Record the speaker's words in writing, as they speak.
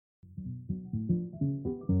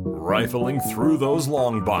rifling through those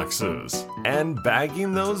long boxes, and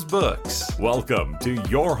bagging those books. Welcome to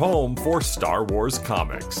your home for Star Wars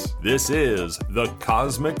comics. This is the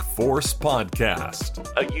Cosmic Force Podcast,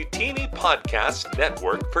 a Utini Podcast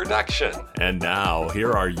Network production. And now,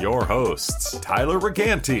 here are your hosts, Tyler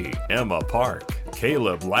Reganti, Emma Park,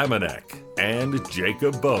 Caleb Lamanek, and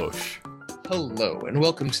Jacob Bosch. Hello, and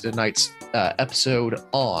welcome to tonight's episode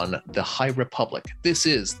on the High Republic. This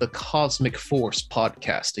is the Cosmic Force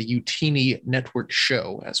Podcast, a Utini Network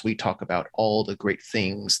show, as we talk about all the great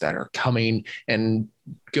things that are coming and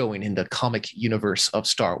going in the comic universe of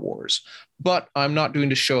Star Wars. But I'm not doing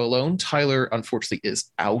the show alone. Tyler, unfortunately,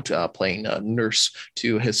 is out playing a nurse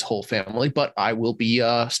to his whole family, but I will be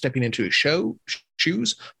stepping into his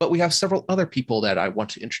shoes. But we have several other people that I want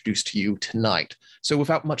to introduce to you tonight. So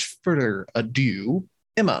without much further ado,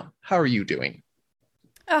 Emma, how are you doing?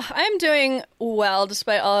 I'm doing well,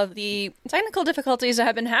 despite all of the technical difficulties that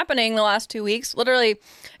have been happening the last 2 weeks. Literally,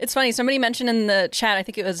 it's funny. Somebody mentioned in the chat, I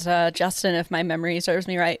think it was Justin, if my memory serves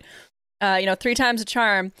me right, 3 times a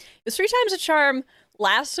charm. It was 3 times a charm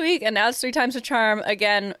last week, and now it's 3 times a charm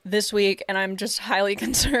again this week, and I'm just highly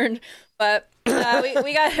concerned. But we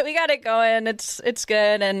got it going. It's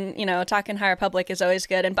good, and talking High Republic is always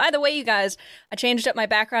good. And by the way, you guys, I changed up my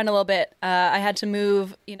background a little bit. I had to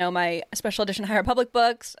move, my special edition High Republic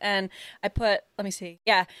books, and I put, let me see,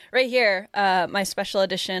 right here, my special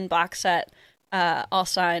edition box set, all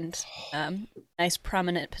signed, nice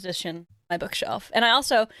prominent position on my bookshelf. And I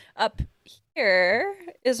also up here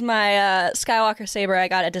is my Skywalker saber I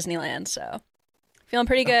got at Disneyland. So. Feeling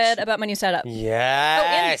pretty good about my new setup.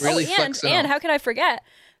 Yes. And how could I forget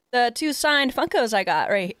the 2 signed Funkos I got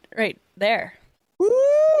right there. Woo!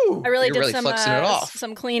 I really did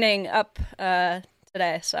some cleaning up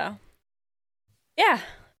today. So yeah,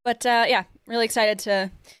 but really excited to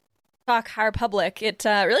talk High Republic. It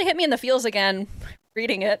really hit me in the feels again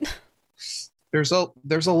reading it. There's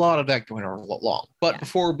a lot of that going on along. But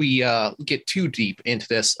before we get too deep into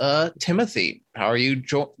this, Timothy, how are you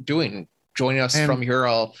doing? Joining us from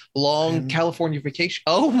your long California vacation.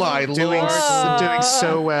 Oh my Lord! I'm doing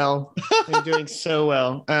so well. I'm doing so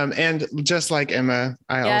well. And just like Emma,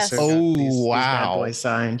 I also got these bad boys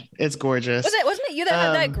signed. It's gorgeous. Wasn't it you that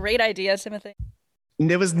had that great idea, Timothy?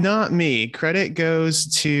 It was not me. Credit goes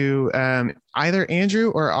to either Andrew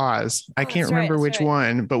or Oz. I can't remember which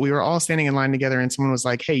one, but we were all standing in line together and someone was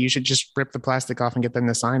like, hey, you should just rip the plastic off and get them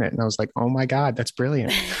to sign it. And I was like, oh my God, that's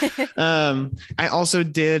brilliant. I also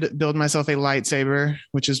did build myself a lightsaber,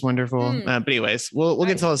 which is wonderful. But anyways, we'll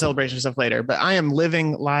get to all the celebration stuff later. But I am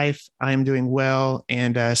living life. I am doing well.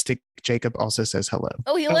 And Stick Jacob also says hello.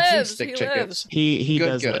 Oh, he lives. Stick Jacob. He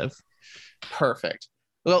does live. Perfect.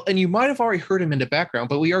 Well, and you might have already heard him in the background,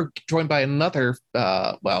 but we are joined by another,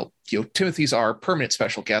 Timothy's our permanent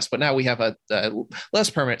special guest, but now we have a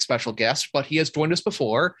less permanent special guest, but he has joined us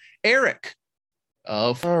before, Eric.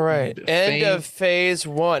 All right, end of phase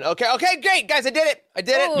 1. Okay, great, guys, I did it.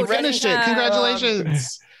 You finished it.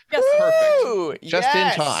 Congratulations. Perfect. Just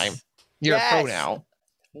in time. You're a pro now.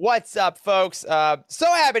 What's up, folks? So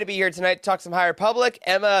happy to be here tonight to talk some High Republic.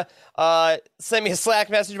 Emma sent me a Slack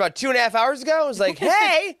message about 2.5 hours ago. I was like,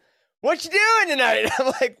 hey, what you doing tonight? And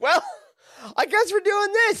I'm like, well, I guess we're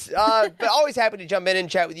doing this. But always happy to jump in and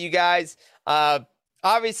chat with you guys.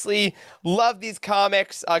 Obviously, love these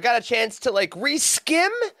comics. Got a chance to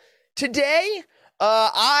reskim today.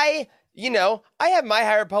 I have my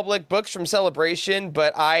High Republic books from Celebration,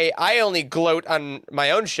 but I only gloat on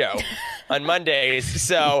my own show on Mondays.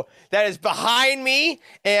 So that is behind me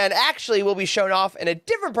and actually will be shown off in a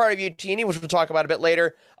different part of Utini, which we'll talk about a bit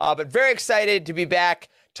later. But very excited to be back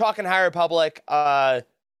talking High Republic. I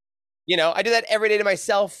do that every day to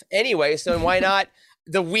myself anyway. So why not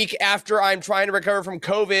the week after I'm trying to recover from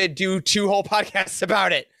COVID, do 2 whole podcasts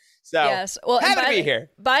about it? So yes. Well, happy to be here.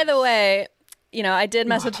 By the way, I did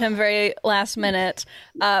message him very last minute,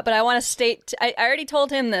 but I want to state, I already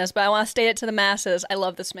told him this, but I want to state it to the masses. I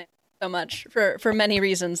love this man so much for many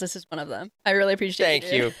reasons. This is one of them. I really appreciate it.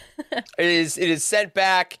 Thank you. It is sent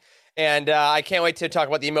back, and I can't wait to talk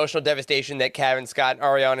about the emotional devastation that Kevin, Scott,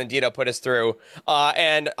 Ariana, and Dito put us through,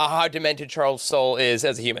 and how demented Charles' soul is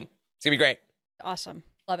as a human. It's going to be great. Awesome.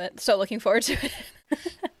 Love it. So looking forward to it.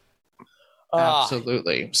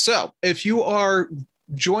 Absolutely. So if you are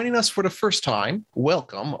joining us for the first time,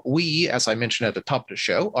 welcome. We, as I mentioned at the top of the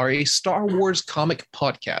show, are a Star Wars comic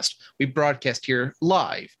podcast. We broadcast here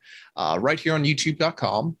live, right here on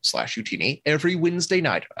youtube.com/utini every Wednesday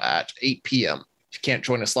night at 8 p.m. If you can't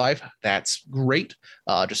join us live, that's great.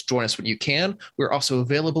 Just join us when you can. We're also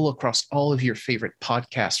available across all of your favorite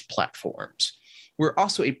podcast platforms. We're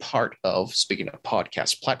also a part of, speaking of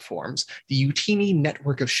podcast platforms, the Utini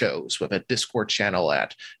network of shows. We have a Discord channel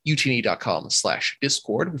at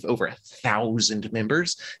utini.com/Discord with over 1,000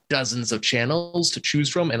 members, dozens of channels to choose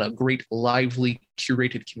from, and a great, lively,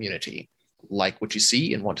 curated community. Like what you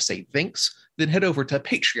see and want to say thanks, then head over to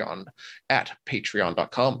Patreon at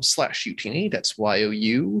patreon.com/Utini. That's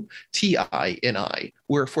YOUTINI,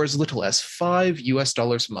 where for as little as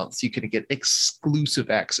 $5 a month, you can get exclusive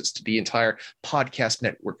access to the entire podcast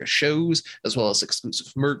network of shows, as well as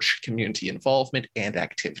exclusive merch, community involvement, and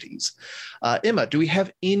activities. Emma, do we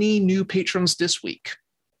have any new patrons this week?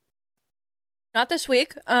 Not this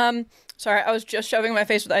week. Sorry, I was just shoving my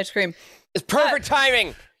face with ice cream. It's perfect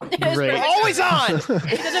timing. Great. Always on.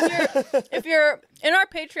 Because if you're in our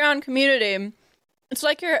Patreon community, it's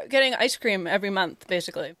like you're getting ice cream every month,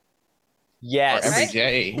 basically. Yes. Every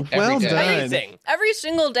day. Well Every day. done. Amazing. Every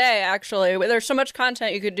single day, actually. There's so much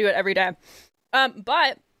content, you could do it every day.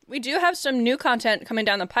 But we do have some new content coming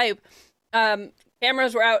down the pipe.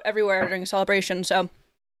 Cameras were out everywhere during Celebration, so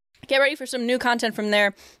get ready for some new content from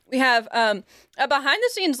there. We have a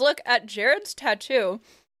behind-the-scenes look at Jared's tattoo,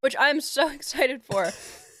 which I'm so excited for.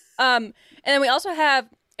 And then we also have,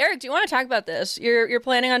 Eric, do you want to talk about this? You're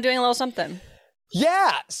planning on doing a little something.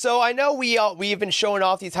 Yeah, so I know we've been showing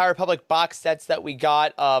off these High Republic box sets that we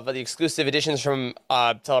got of the exclusive editions from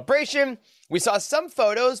Celebration. We saw some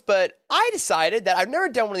photos, but I decided that I've never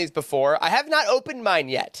done one of these before. I have not opened mine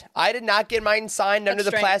yet. I did not get mine signed under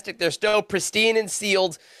the plastic. They're still pristine and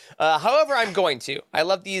sealed. However, I'm going to. I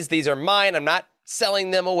love these. These are mine. I'm not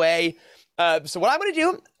selling them away. So what I'm going to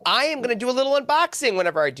do, I am going to do a little unboxing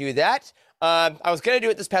whenever I do that. I was going to do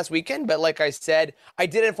it this past weekend, but like I said, I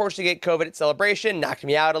did unfortunately get COVID at Celebration, knocked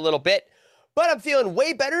me out a little bit, but I'm feeling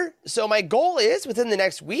way better. So my goal is within the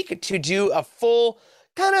next week to do a full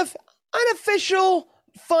kind of unofficial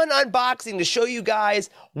fun unboxing to show you guys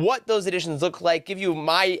what those editions look like, give you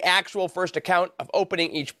my actual first account of opening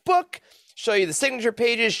each book, show you the signature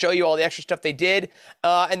pages, show you all the extra stuff they did.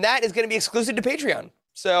 And that is going to be exclusive to Patreon.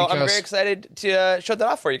 So I'm very excited to show that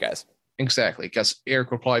off for you guys. Exactly, because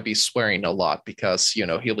Eric will probably be swearing a lot because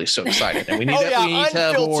he'll be so excited, and we need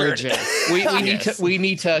we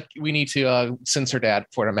need to censor that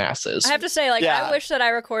for the masses. I have to say, I wish that I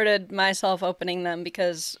recorded myself opening them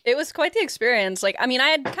because it was quite the experience. I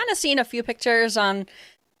had kind of seen a few pictures on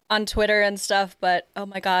Twitter and stuff, but oh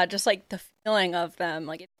my god, just the feeling of them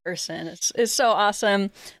in person is so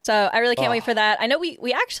awesome. So I really can't wait for that. I know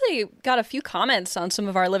we actually got a few comments on some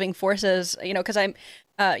of our living forces, because I'm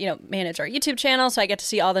manage our YouTube channel, so I get to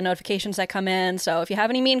see all the notifications that come in. So if you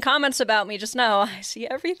have any mean comments about me, just know I see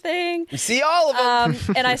everything. You see all of them.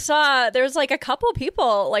 And I saw there's a couple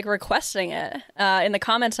people requesting it in the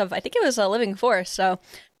comments of, I think it was a living force. So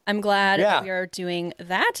I'm glad we are doing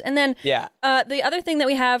that. And then the other thing that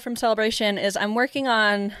we have from Celebration is I'm working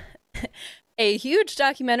on a huge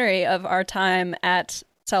documentary of our time at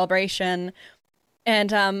Celebration.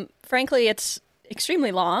 And frankly, it's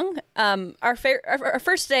extremely long. Our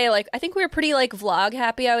first day, I think we were pretty vlog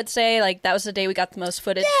happy, I would say. That was the day we got the most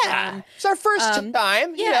footage. Yeah, it's our first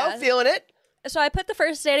time, feeling it. So I put the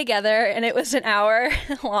first day together, and it was an hour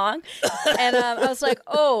long. And I was like,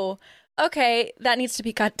 oh, okay, that needs to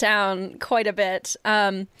be cut down quite a bit.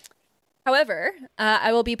 However,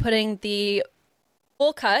 I will be putting the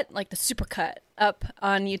full cut, the super cut, up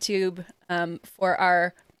on YouTube for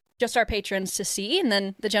our patrons to see, and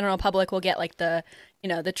then the general public will get the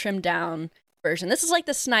trimmed down version. This is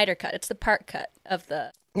the Snyder cut. It's the part cut of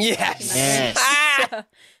the yes.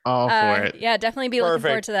 All for it. Yeah, definitely be looking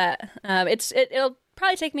forward to that. It'll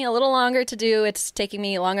probably take me a little longer to do. It's taking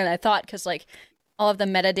me longer than I thought because all of the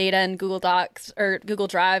metadata in Google Docs or Google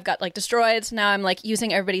Drive got destroyed. So now I'm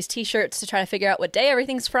using everybody's t-shirts to try to figure out what day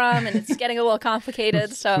everything's from, and it's getting a little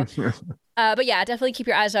complicated. So but yeah, definitely keep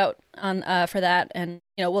your eyes out on for that, and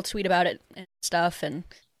we'll tweet about it and stuff. And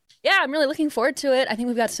yeah, I'm really looking forward to it. I think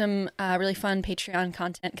we've got some really fun Patreon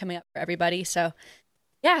content coming up for everybody. So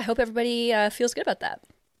yeah, I hope everybody feels good about that.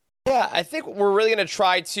 Yeah, I think we're really going to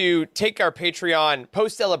try to take our Patreon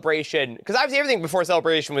post-Celebration, because obviously everything before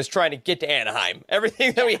Celebration was trying to get to Anaheim.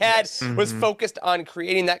 Everything that we had was focused on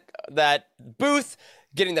creating that booth,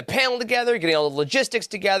 getting the panel together, getting all the logistics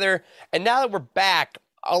together. And now that we're back,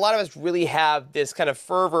 a lot of us really have this kind of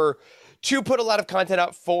fervor to put a lot of content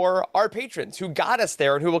out for our patrons who got us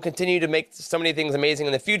there and who will continue to make so many things amazing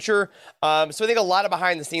in the future. So I think a lot of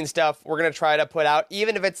behind-the-scenes stuff we're going to try to put out,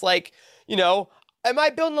 even if it's am I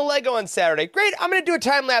building a Lego on Saturday? Great, I'm going to do a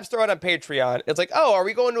time lapse, throw it on Patreon. It's like, oh, are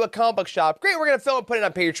we going to a comic book shop? Great, we're going to film and put it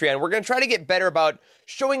on Patreon. We're going to try to get better about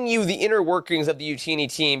showing you the inner workings of the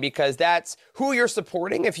Utini team, because that's who you're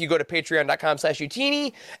supporting if you go to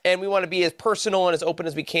patreon.com/Utini, and we want to be as personal and as open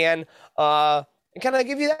as we can, and kind of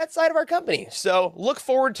give you that side of our company. So look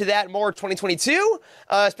forward to that more 2022,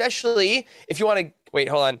 especially if you want to. Wait,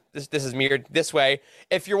 hold on. This is mirrored this way.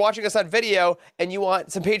 If you're watching us on video and you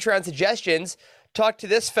want some Patreon suggestions, talk to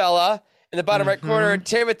this fella in the bottom right corner.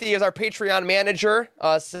 Timothy is our Patreon manager.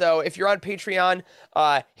 So if you're on Patreon,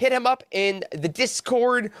 hit him up in the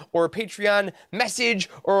Discord or Patreon message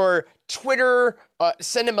or Twitter.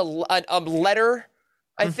 Send him a letter.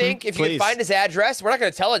 I think if you can find his address, we're not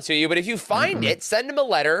going to tell it to you, but if you find it, send him a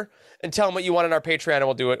letter and tell him what you want on our Patreon, and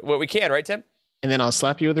we'll do what we can. Right, Tim? And then I'll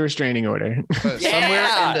slap you with a restraining order. Somewhere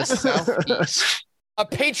in the southeast. A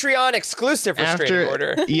Patreon exclusive restraining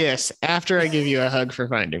order. Yes, after I give you a hug for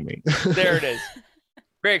finding me. There it is.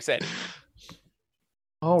 Very excited.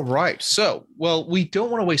 All right. So, well, we don't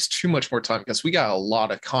want to waste too much more time because we got a lot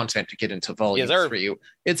of content to get into volume 3.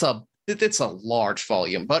 It's a large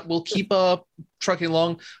volume, but we'll keep trucking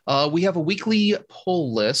along. We have a weekly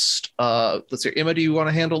poll list. Let's see, Emma, do you want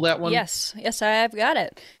to handle that one? Yes, I've got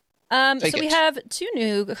it. So we have 2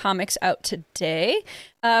 new comics out today.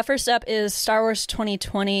 First up is Star Wars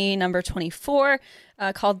 2020 number 24,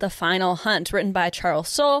 called The Final Hunt, written by Charles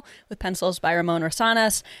Soule, with pencils by Ramon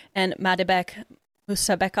Rosanas and Madibek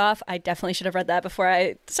Musabekov. I definitely should have read that before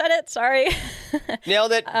I said it. Sorry.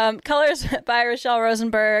 Nailed it. Colors by Rochelle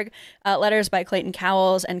Rosenberg, letters by Clayton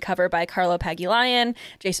Cowles, and cover by Carlo Pagulayan,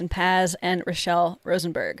 Jason Paz, and Rochelle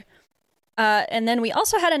Rosenberg. And then we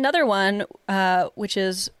also had another one, which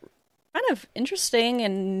is kind of interesting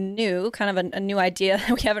and new, kind of a new idea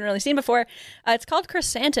that we haven't really seen before. It's called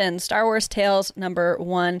Chrysanthemum, Star Wars Tales number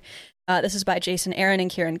 1. This is by Jason Aaron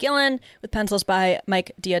and Kieran Gillen, with pencils by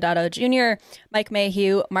Mike Diodato Jr., Mike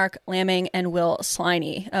Mayhew, Mark Lamming, and Will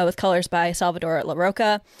Sliney, with colors by Salvador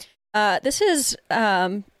LaRocca. This is,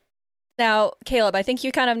 now, Caleb, I think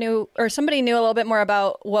you kind of knew, or somebody knew a little bit more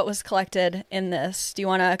about what was collected in this. Do you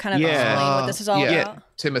want to kind of explain what this is all about?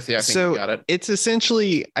 Timothy, I think you got it. It's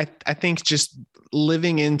essentially, I think, just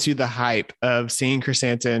living into the hype of seeing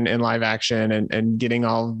Chrysanthemum in live action and getting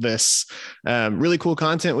all this really cool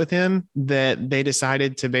content with him, that they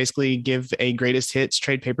decided to basically give a greatest hits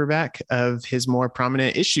trade paperback of his more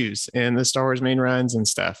prominent issues in the Star Wars main runs and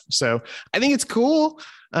stuff. So I think it's cool.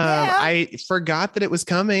 I forgot that it was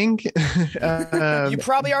coming. You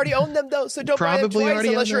probably already own them though, so don't buy it twice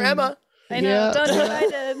unless you're Emma. I know, don't do what I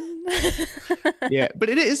did. Yeah, but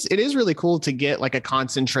it is really cool to get like a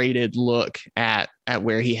concentrated look at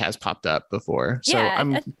where he has popped up before. So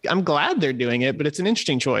I'm glad they're doing it, but it's an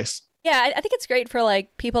interesting choice. Yeah, I think it's great for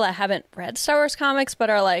like people that haven't read Star Wars comics but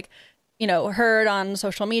are like, heard on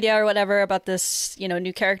social media or whatever about this,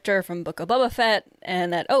 new character from Book of Boba Fett,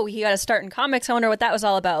 and that, he got to start in comics. I wonder what that was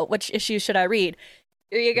all about. Which issue should I read?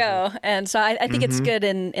 Here you go. And so I think it's good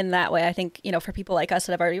in that way. I think, for people like us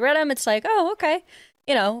that have already read them, it's like, oh, okay.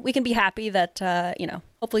 We can be happy that,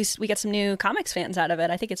 hopefully we get some new comics fans out of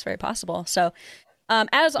it. I think it's very possible. So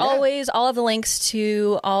as always, all of the links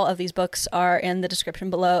to all of these books are in the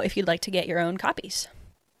description below if you'd like to get your own copies.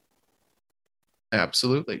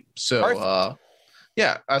 Absolutely. So,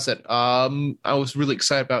 I said, I was really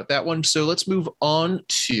excited about that one. So let's move on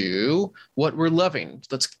to what we're loving.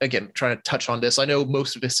 Let's, again, try to touch on this. I know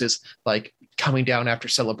most of this is like coming down after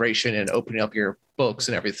Celebration and opening up your books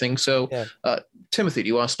and everything. So, Timothy, do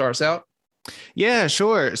you want to start us out? Yeah,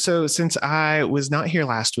 sure. So since I was not here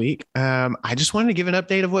last week, I just wanted to give an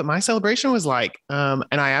update of what my celebration was like. And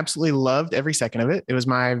I absolutely loved every second of it. It was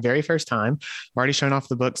my very first time. I've already shown off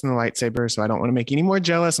the books and the lightsaber, so I don't want to make any more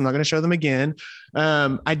jealous. I'm not going to show them again.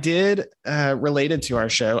 I did, related to our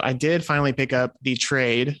show, I did finally pick up the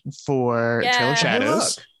trade for Trail of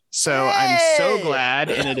Shadows. So I'm so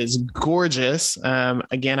glad, and it is gorgeous.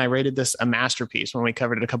 Again, I rated this a masterpiece when we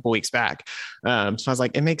covered it a couple weeks back. So I was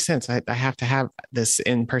like, it makes sense. I have to have this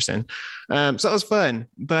in person. So it was fun.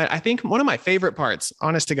 But I think one of my favorite parts,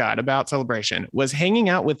 honest to God, about Celebration was hanging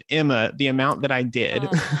out with Emma the amount that I did.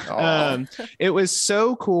 It was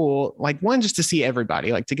so cool. Like, one, just to see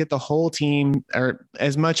everybody, like to get the whole team or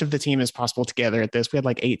as much of the team as possible together at this. We had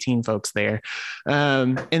like 18 folks there.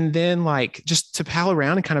 And then like just to pal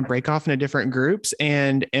around and kind of of break off into different groups.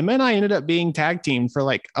 And Emma and I ended up being tag team for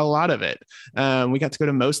like a lot of it. We got to go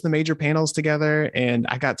to most of the major panels together, and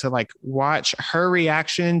I got to like watch her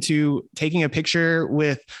reaction to taking a picture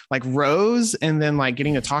with like Rose, and then like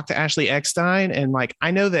getting to talk to Ashley Eckstein. And like,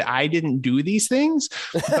 I know that I didn't do these things,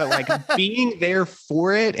 but like being there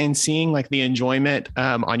for it and seeing like the enjoyment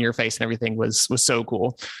on your face and everything was so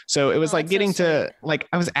cool. So it was like getting to like,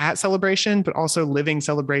 I was at Celebration, but also living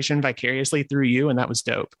Celebration vicariously through you. And that was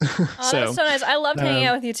dope. Oh, that's so nice. I loved hanging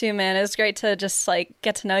out with you too, man. It was great to just like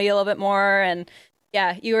get to know you a little bit more. And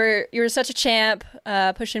yeah, you were such a champ,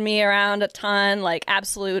 pushing me around a ton, like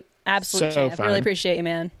absolute So champ. fun. Really appreciate you,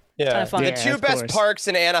 man. Yeah. Ton of fun. The two of best course. parks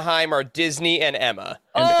in Anaheim are Disney and Emma.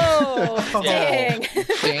 Oh, dang.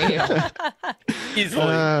 Damn. Easily.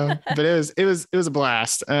 But it was a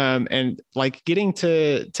blast. And like getting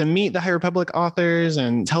to meet the High Republic authors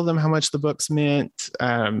and tell them how much the books meant,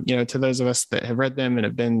 to those of us that have read them and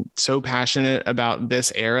have been so passionate about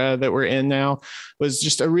this era that we're in now, was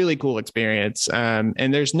just a really cool experience.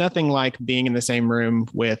 And there's nothing like being in the same room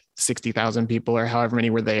with 60,000 people or however many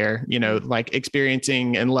were there, like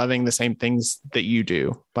experiencing and loving the same things that you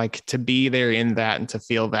do, like to be there in that and to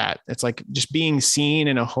feel that. It's like just being seen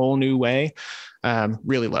in a whole new way.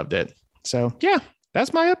 Really loved it. So yeah,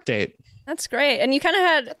 that's my update. That's great. And you kind of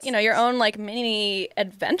had, your own like mini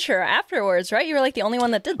adventure afterwards, right? You were like the only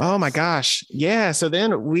one that did that. Oh my gosh. Yeah. So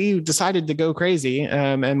then we decided to go crazy.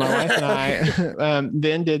 And my wife and I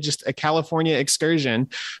then did just a California excursion.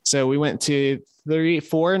 So we went to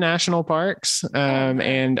 4 national parks.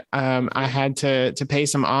 And I had to pay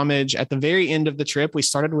some homage at the very end of the trip. We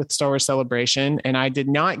started with Star Wars Celebration, and I did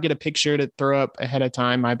not get a picture to throw up ahead of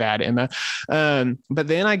time. My bad, Emma. But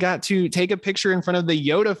then I got to take a picture in front of the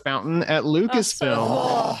Yoda fountain at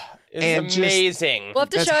Lucasfilm. It's amazing. We'll have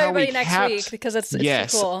to That's show how everybody we next kept- week because it's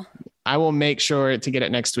Yes. so cool. I will make sure to get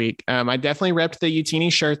it next week. I definitely repped the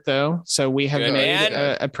Utini shirt though. So we have Good made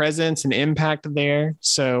man. a presence and impact there.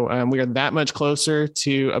 So we are that much closer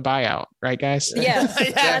to a buyout, right guys? Yes, Yeah,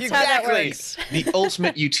 that's how that exactly. works. The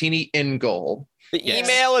ultimate Utini end goal. The Yes.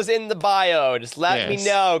 email is in the bio. Just let me Yes.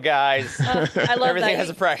 know, guys. I love Everything that. has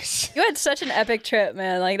a price. You had such an epic trip,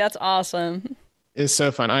 man. Like, that's awesome. It's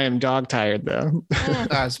so fun. I am dog tired though.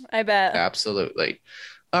 That's I bet. absolutely.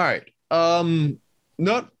 All right.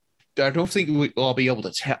 I don't think we'll be able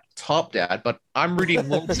to top that, but I'm reading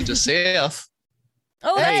Wolves of the South.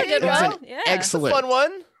 Oh, that's Hey, a good it was one. an Yeah. excellent. Fun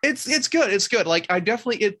one. It's good. It's good. Like I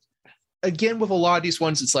definitely again with a lot of these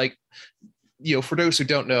ones, it's like, for those who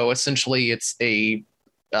don't know, essentially it's a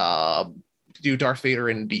Darth Vader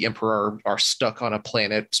and the Emperor are stuck on a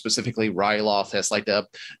planet, specifically Ryloth, as like the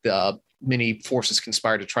many forces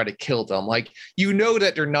conspire to try to kill them. Like,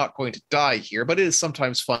 that they're not going to die here, but it is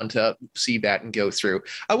sometimes fun to see that and go through.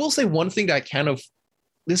 I will say one thing that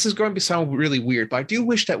this is going to sound really weird, but I do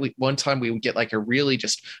wish that one time we would get like a really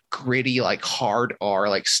just gritty, like hard R,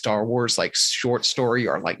 like Star Wars, like short story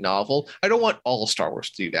or like novel. I don't want all Star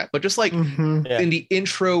Wars to do that, but just like Mhm. Yeah. in the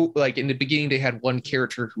intro, like in the beginning, they had one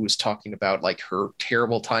character who was talking about like her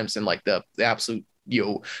terrible times in like the absolute,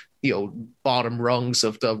 bottom rungs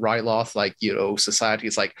of the Ryloth, like, society.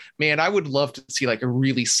 It's like, man, I would love to see like a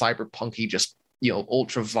really cyberpunky, just,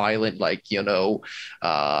 ultra violent, like, Like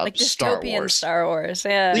Star dystopian Wars. Star Wars.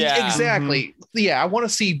 Yeah. Yeah. Exactly. Yeah. I want to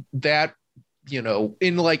see that, in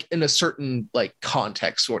a certain like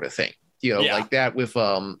context sort of thing, Yeah. like that with,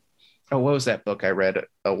 what was that book I read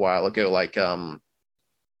a while ago? Like,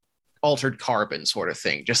 Altered Carbon sort of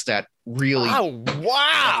thing. Just that really, Oh,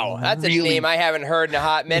 wow. That's Really- a name I haven't heard in a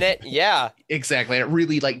hot minute. Yeah. exactly. And it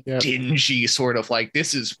really like Yep. dingy sort of like,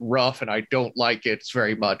 this is rough and I don't like it. It's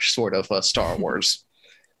very much sort of a Star Wars.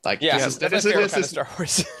 Like, Yeah. this That's my is, favorite this kind of is, Star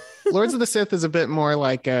Wars. Lords of the Sith is a bit more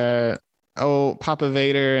like Papa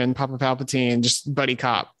Vader and Papa Palpatine, just buddy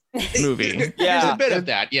cop movie. there's Yeah. a bit of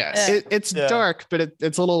that. Yes. It's Yeah. dark, but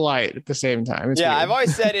it's a little light at the same time. It's Yeah, weird. I've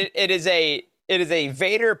always said it is a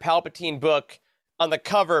Vader Palpatine book on the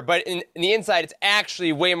cover, but in the inside, it's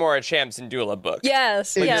actually way more a Champs and Dula book.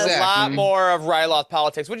 Yes. Like, Yes. there's a lot Exactly. more of Ryloth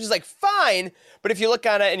politics, which is like fine. But if you look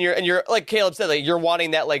on it and you're like Caleb said, like you're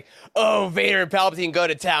wanting that like, oh, Vader and Palpatine go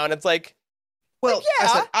to town. It's like, Well, yeah.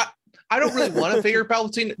 I said, I don't really want a Vader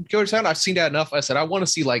Palpatine go to town. I've seen that enough. I said, I want to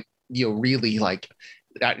see like, really like,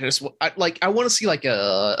 I want to see like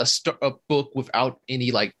a book without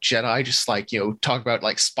any like Jedi, just like, talk about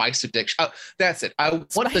like spice addiction. That's it. I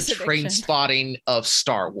want Spice the train addiction. spotting of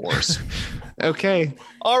Star Wars. Okay.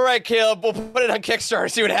 All right, Caleb, we'll put it on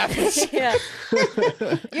Kickstarter, see what happens. Yeah.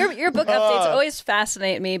 Your book updates always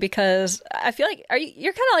fascinate me because I feel like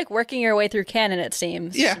you're kind of like working your way through canon, it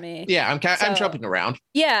seems to me. Yeah, I'm jumping around.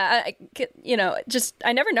 Yeah,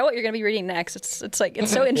 I never know what you're going to be reading next. It's like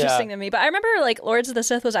it's so interesting to me. But I remember like Lords of the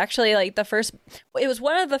Sith was actually like it was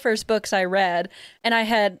one of the first books I read, and I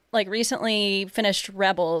had like recently finished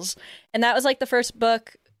Rebels, and that was like the first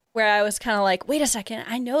book where I was kind of like, wait a second,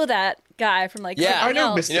 I know that guy from like I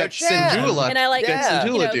know Mr. Syndulla. And I like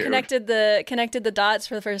connected the dots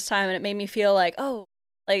for the first time, and it made me feel like, oh,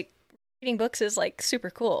 like reading books is like super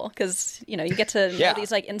cool because you get to know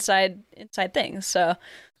these like inside things. So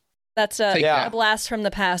that's a blast from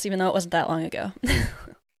the past, even though it wasn't that long ago.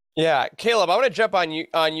 Yeah, Caleb, I want to jump on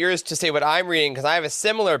yours to say what I'm reading because I have a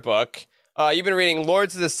similar book. You've been reading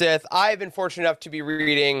Lords of the Sith. I've been fortunate enough to be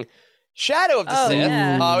reading Shadow of the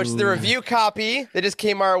Sith, which is the review copy that just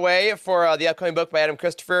came our way for the upcoming book by Adam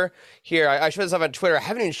Christopher. Here, I showed this off on Twitter. I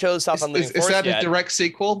haven't even showed this off on Living Force yet. Is that a direct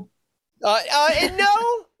sequel? No,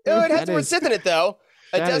 it has the word Sith in it, though.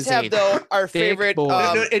 It does have, though, our favorite...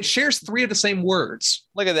 it shares 3 of the same words.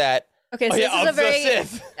 Look at that. Okay, so this is a very...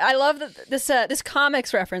 I love this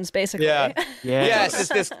comics reference, basically. Yeah. Yes,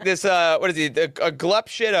 this what is he? A Glup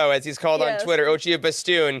Shitto, as he's called on Twitter, Ochia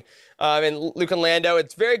Bastoon. And Luke and Lando.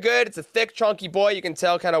 It's very good. It's a thick, chunky boy. You can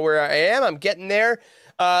tell kind of where I am. I'm getting there.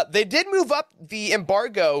 They did move up the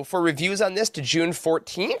embargo for reviews on this to June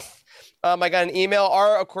 14th. I got an email.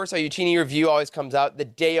 Of course, our Utini review always comes out the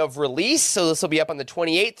day of release, so this will be up on the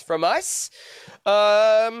 28th from us.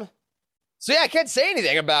 So yeah, I can't say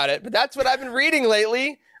anything about it, but that's what I've been reading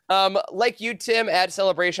lately. Like you, Tim, at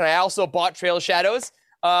Celebration, I also bought Trail of Shadows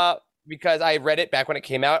because I read it back when it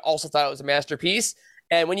came out. Also thought it was a masterpiece.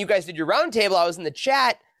 And when you guys did your roundtable, I was in the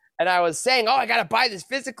chat and I was saying, I got to buy this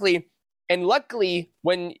physically. And luckily,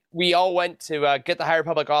 when we all went to get the High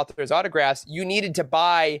Republic authors' autographs, you needed to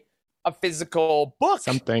buy a physical book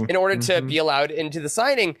in order to be allowed into the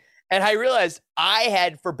signing. And I realized I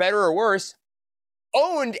had, for better or worse,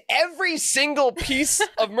 owned every single piece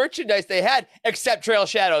of merchandise they had except Trail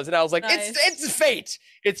Shadows. And I was like, nice. It's fate.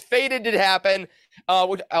 It's fated to happen.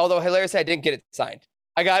 Although hilariously, I didn't get it signed.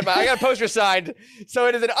 I got a poster signed, so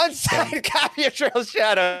it is an unsigned copy of Trail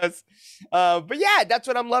Shadows. But yeah, that's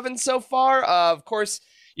what I'm loving so far. Of course,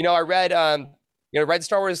 I read read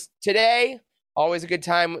Star Wars today. Always a good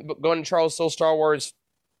time going to Charles Soule Star Wars.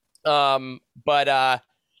 But I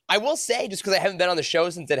will say, just because I haven't been on the show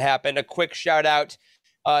since it happened, a quick shout out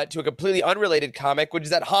to a completely unrelated comic, which is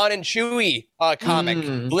that Han and Chewie comic,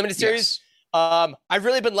 limited series. Yes. I've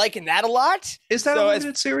really been liking that a lot. Is that a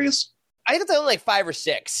limited series? I think it's only like 5 or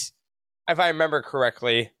 6, if I remember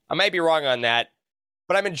correctly. I might be wrong on that,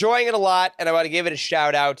 but I'm enjoying it a lot, and I want to give it a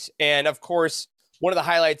shout out. And of course, one of the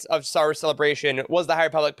highlights of Star Wars Celebration was the High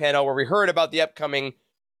Republic panel where we heard about the upcoming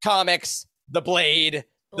comics, the Blade.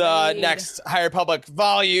 The next High Republic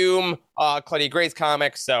volume, Claudia Gray's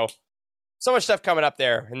comics. So much stuff coming up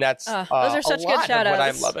there, and that's those are such good shout outs. What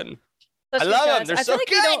I'm loving. I love them. They're so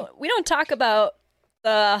good. We don't talk about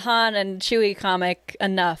the Han and Chewie comic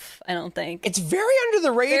enough, I don't think. It's very under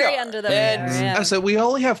the radar. Very under the radar. So we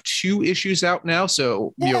only have 2 issues out now,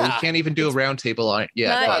 so we can't even do a roundtable on it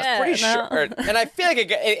yet. I'm pretty sure. And I feel like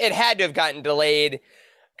it had to have gotten delayed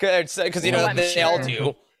because they all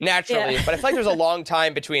do. Naturally, but I feel like there's a long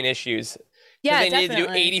time between issues. Yeah, they needed to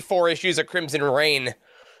do 84 issues of Crimson Rain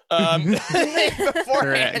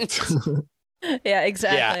beforehand. Yeah,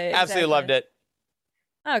 exactly. Yeah, absolutely loved it.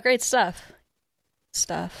 Oh, great stuff.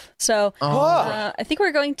 So I think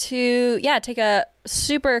we're going to take a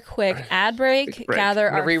super quick ad break. Gather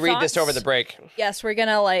our reread thoughts. this over the break. Yes, we're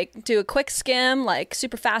gonna do a quick skim,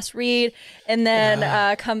 super fast read, and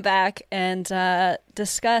then come back and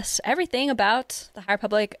discuss everything about the High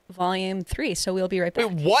Republic Volume 3. So we'll be right back.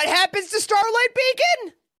 Wait, what happens to Starlight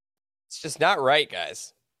Beacon? It's just not right,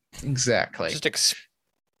 guys. Exactly. It just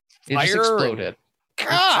exploded. God, it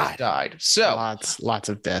just died. So lots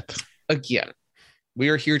of death. Again, we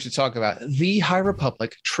are here to talk about the High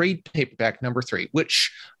Republic trade paperback number 3, which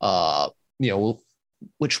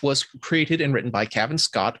was created and written by Kevin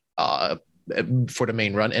Scott for the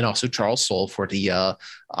main run, and also Charles Soule for the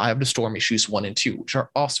Eye of the Storm issues 1 and 2, which are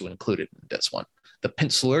also included in this one. The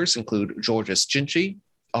pencilers include Georges Ginchi,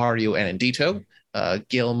 Ario Anandito,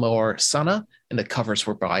 Gilmore Sana, and the covers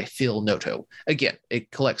were by Phil Noto. Again, it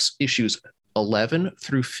collects issues 11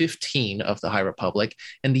 through 15 of the High Republic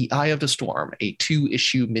and The Eye of the Storm, a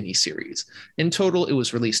 2-issue miniseries. In total, it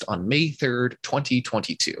was released on May 3rd,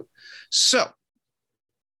 2022. So,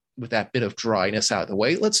 with that bit of dryness out of the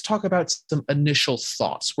way, let's talk about some initial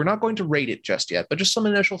thoughts. We're not going to rate it just yet, but just some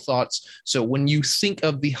initial thoughts. So when you think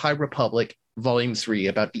of the High Republic Volume 3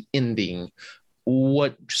 about the ending,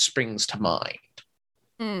 what springs to mind?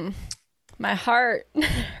 My heart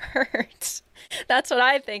hurts. That's what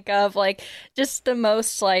I think of. Like, just the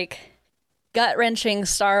most like gut-wrenching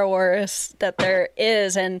Star Wars that there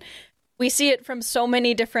is, and we see it from so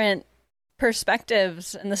many different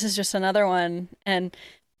perspectives, and this is just another one. And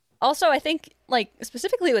also, I think, like,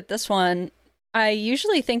 specifically with this one, I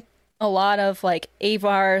usually think a lot of like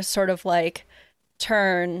Avar's sort of like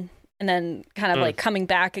turn and then kind of like coming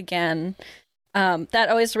back again. That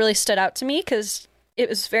always really stood out to me because it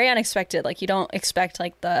was very unexpected. Like, you don't expect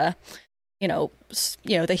like the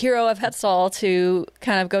the hero of Hetzal to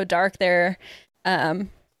kind of go dark there, and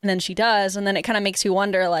then she does, and then it kind of makes you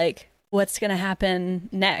wonder like what's going to happen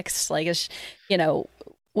next. Like,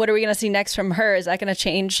 what are we going to see next from her? Is that going to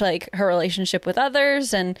change like her relationship with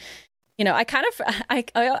others? And I kind of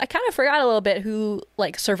forgot a little bit who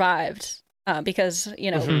like survived. Because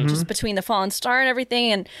just between the fallen star and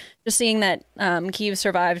everything, and just seeing that Kyiv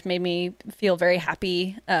survived made me feel very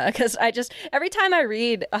happy. Because every time I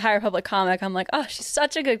read a High Republic comic, I'm like, oh, she's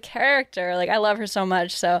such a good character. Like, I love her so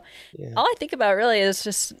much. So all I think about really is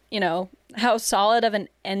just how solid of an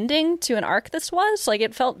ending to an arc this was. Like,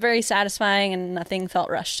 it felt very satisfying, and nothing felt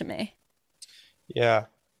rushed to me. Yeah.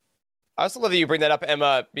 I also love that you bring that up,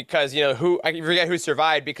 Emma, because, I forget who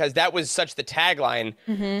survived, because that was such the tagline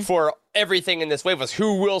for everything in this wave was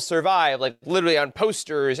who will survive, like literally on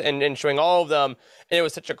posters and showing all of them. And it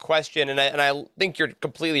was such a question. And I think you're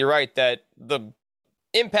completely right that the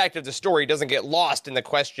impact of the story doesn't get lost in the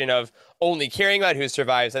question of only caring about who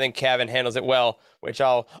survives. I think Kevin handles it well, which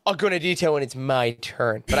I'll go into detail when it's my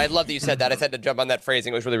turn. But I love that you said that. I had to jump on that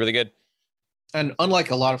phrasing. It was really, really good. And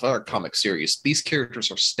unlike a lot of other comic series, these characters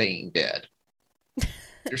are staying dead.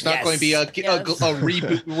 There's not going to be a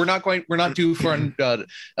reboot. We're not due for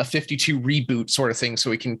a 52 reboot sort of thing, so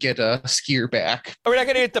we can get a Skier back. We're not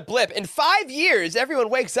going to get the blip. In 5 years, everyone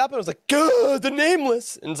wakes up and was like, "God, the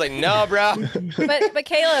Nameless," and it's like, "No, bro." but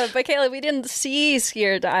Caleb, we didn't see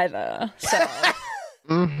Skier die though. So.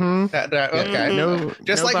 Okay. No,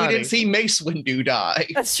 just like we didn't see Mace Windu die.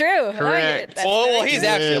 That's true. Correct. Well, he's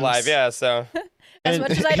actually alive, yeah. So as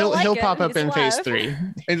much as I don't he'll like it, pop up he's in alive. phase 3.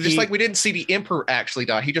 And just like we didn't see the Emperor actually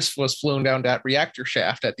die, he just was flown down that reactor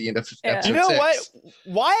shaft at the end of episode you know 6. what?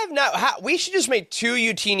 Why have not? We should just make 2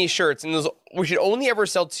 Utini shirts, and we should only ever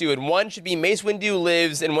sell 2, and one should be Mace Windu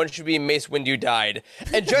lives, and one should be Mace Windu died,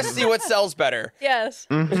 and just see what sells better. Yes,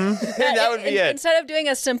 and that would be it. Instead of doing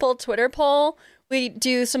a simple Twitter poll, we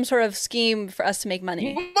do some sort of scheme for us to make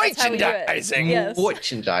money. Merchandising. Yes.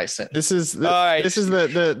 Merchandising. This is the right.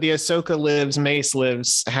 Ahsoka lives, Mace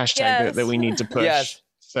lives hashtag that we need to push. Yes.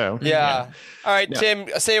 So yeah. All right, Tim,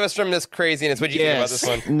 save us from this craziness. What do you think about this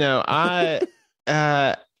one? No,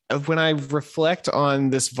 when I reflect on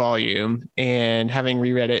this volume and having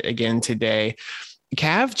reread it again today,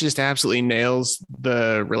 Cav just absolutely nails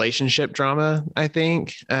the relationship drama, I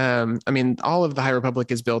think. All of the High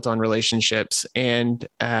Republic is built on relationships, and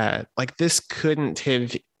this couldn't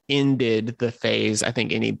have ended the phase, I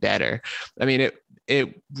think, any better. I mean,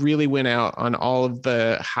 it really went out on all of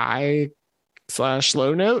the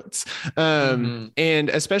high/low notes. And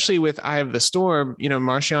especially with Eye of the Storm,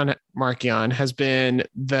 Marchion has been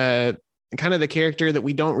the kind of the character that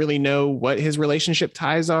we don't really know what his relationship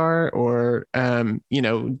ties are, or,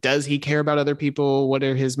 does he care about other people? What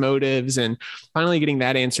are his motives? And finally getting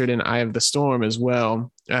that answered in Eye of the Storm as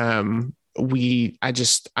well. I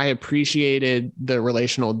appreciated the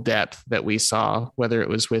relational depth that we saw, whether it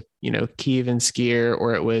was with, Kyiv and Skier,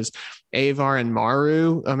 or it was Avar and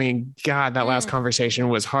Maru. I mean, God, that last conversation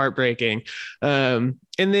was heartbreaking. And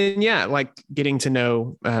then, getting to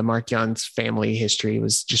know Marchion's family history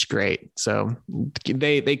was just great. So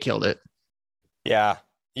they killed it. Yeah.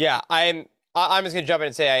 I'm just gonna jump in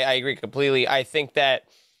and say I agree completely. I think that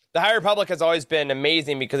the High Republic has always been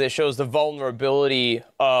amazing because it shows the vulnerability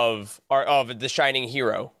of the shining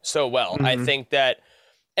hero so well. I think that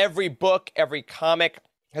every book, every comic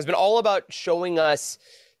has been all about showing us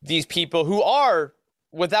these people who are,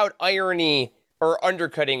 without irony or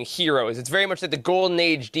undercutting, heroes. It's very much like the Golden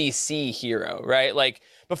Age DC hero, right? Like,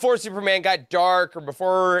 before Superman got dark or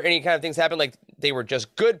before any kind of things happened, like, they were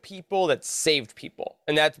just good people that saved people.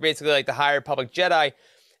 And that's basically like the High Republic Jedi.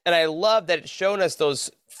 And I love that it's shown us those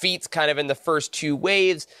feats kind of in the first 2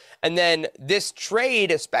 waves. And then this trade,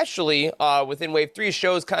 especially within Wave 3,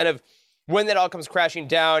 shows kind of when that all comes crashing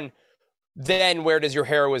down, then where does your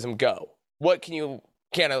heroism go? What can you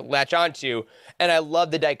kind of latch onto? And I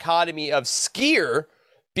love the dichotomy of Skier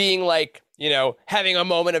being like, having a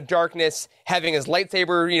moment of darkness, having his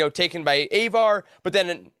lightsaber, taken by Avar, but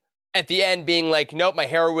then at the end being like, nope, my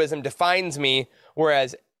heroism defines me.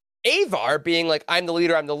 Whereas Avar being like, I'm the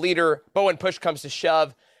leader. But when push comes to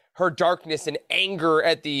shove, her darkness and anger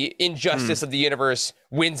at the injustice of the universe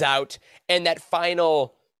wins out. And that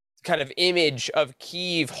final kind of image of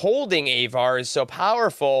Keeve holding Avar is so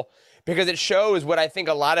powerful because it shows what I think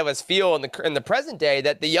a lot of us feel in the present day,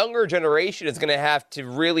 that the younger generation is going to have to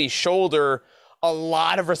really shoulder a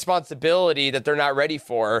lot of responsibility that they're not ready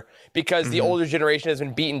for because the older generation has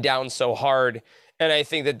been beaten down so hard. And I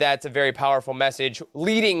think that that's a very powerful message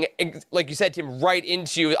leading, like you said, Tim, right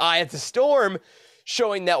into Eye of the Storm,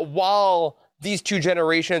 showing that while these two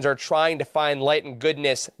generations are trying to find light and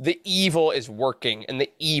goodness, the evil is working and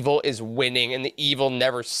the evil is winning and the evil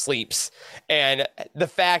never sleeps. And the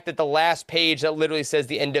fact that the last page that literally says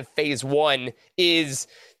the end of phase 1 is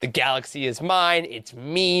the galaxy is mine, it's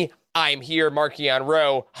me, I'm here, Markion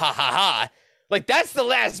Row, ha ha ha. Like, that's the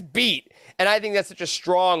last beat. And I think that's such a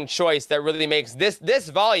strong choice that really makes this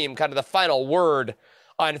volume kind of the final word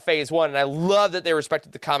on phase 1. And I love that they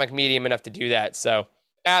respected the comic medium enough to do that. So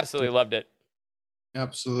absolutely loved it.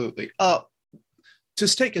 Absolutely.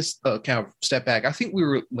 Just take a kind of step back. I think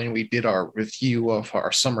when we did our review of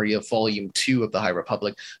our summary of Volume 2 of the High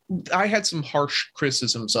Republic, I had some harsh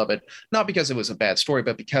criticisms of it, not because it was a bad story,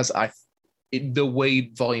 but because the way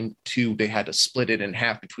Volume 2, they had to split it in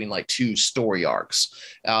half between like 2 story arcs.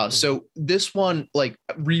 So this one, like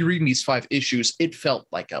rereading these 5 issues, it felt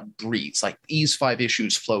like a breeze. Like these 5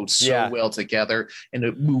 issues flowed so well together and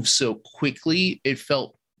it moved so quickly. It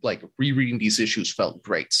felt like rereading these issues felt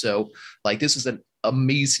great. So like this is an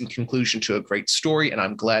amazing conclusion to a great story. And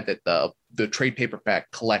I'm glad that the trade paperback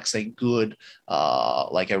collects a good,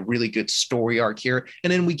 like a really good story arc here.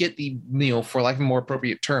 And then we get the, for lack of a more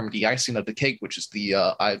appropriate term, the icing of the cake, which is the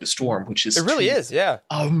Eye of the Storm, which is it really is, yeah,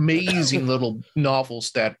 amazing little novels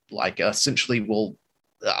that like essentially will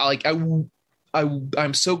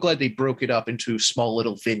I'm so glad they broke it up into small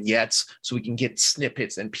little vignettes so we can get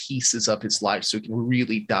snippets and pieces of his life so we can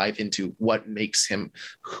really dive into what makes him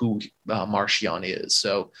who Marchion is.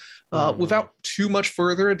 So without too much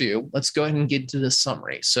further ado, let's go ahead and get into the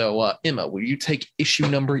summary. So Emma, will you take issue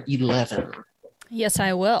number 11? Yes,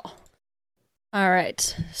 I will. All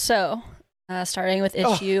right. So starting with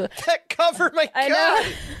issue... that cover, my God! I know.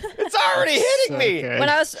 It's already hitting me! Okay. When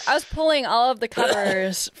I was pulling all of the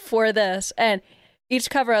covers for this, and each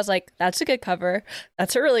cover I was like, that's a good cover.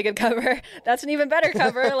 That's a really good cover. That's an even better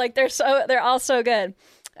cover. Like they're all so good.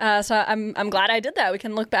 So I'm glad I did that. We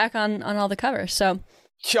can look back on all the covers. So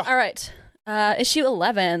all right. Issue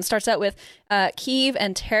 11 starts out with Keeve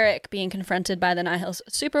and Tarek being confronted by the Nihil's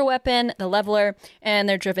super weapon, the Leveler, and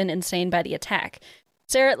they're driven insane by the attack.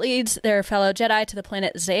 Sarah leads their fellow Jedi to the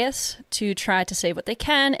planet Zaius to try to save what they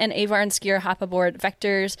can, and Avar and Skier hop aboard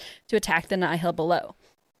Vectors to attack the Nihil below.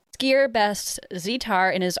 Skier bests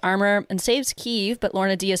Zetar in his armor and saves Keeve, but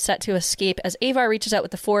Lorna D is set to escape as Avar reaches out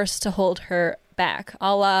with the Force to hold her back,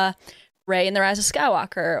 a la Rey in The Rise of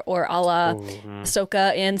Skywalker, or a la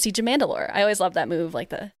Ahsoka in Siege of Mandalore. I always love that move, like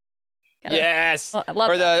the... Yes. I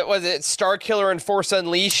love or was it Star Killer and Force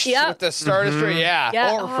Unleashed with the Star Destroyer?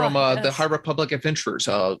 Yeah. Or from the High Republic Adventurers.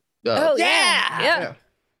 Yeah.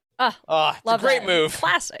 It's a great move.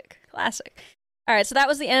 Classic. All right, so that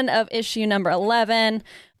was the end of issue number 11.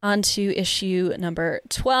 On to issue number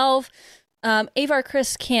 12. Avar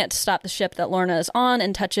Kriss can't stop the ship that Lorna is on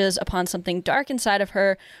and touches upon something dark inside of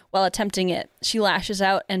her while attempting it. She lashes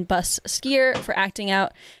out and busts Skier for acting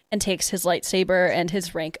out and takes his lightsaber and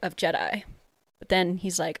his rank of Jedi. But then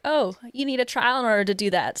he's like, oh, you need a trial in order to do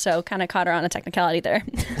that. So kind of caught her on a technicality there.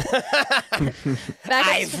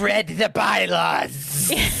 I've read the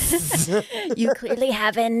bylaws. You clearly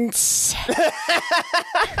haven't.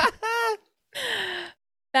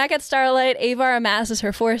 Back at Starlight, Avar amasses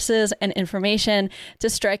her forces and information to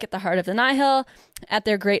strike at the heart of the Nihil at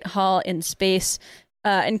their great hall in space.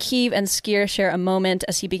 And Keeve and Skier share a moment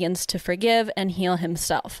as he begins to forgive and heal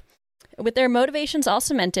himself. With their motivations all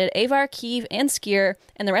cemented, Avar, Keeve, and Skier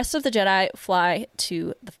and the rest of the Jedi fly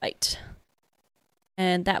to the fight.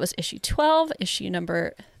 And that was issue 12. Issue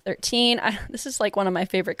number 13. This is like one of my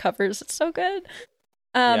favorite covers. It's so good.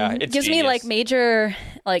 It gives me like major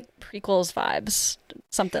like prequels vibes.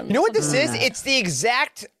 Something. You know what this is? It's the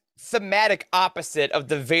exact thematic opposite of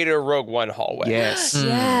the Vader Rogue One hallway. Yes.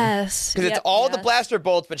 Because it's all the blaster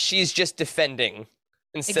bolts, but she's just defending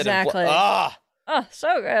instead of... Oh,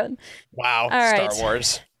 so good. Wow. All right. Star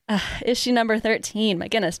Wars. Issue number 13. My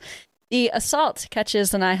goodness. The assault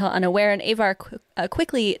catches the Nihil unaware, and Avar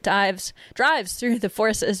quickly drives through the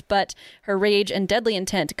forces, but her rage and deadly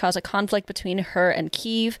intent cause a conflict between her and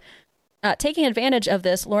Kiev. Taking advantage of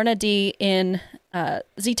this, Lorna D in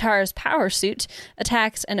Zetar's power suit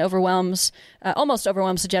attacks and almost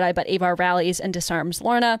overwhelms the Jedi, but Avar rallies and disarms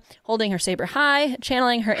Lorna, holding her saber high,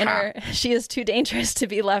 channeling her inner, she is too dangerous to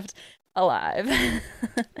be left alive.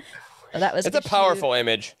 So that was It's a powerful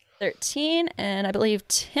image. 13, and I believe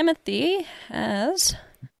Timothy has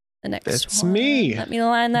the next one. That's me. Let me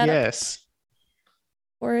line that up Yes.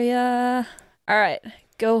 for you. All right,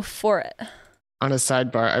 go for it. On a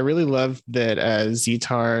sidebar, I really love that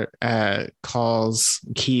Zetar calls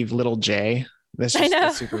Kiev Little J. That's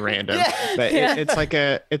just super random. Yeah. But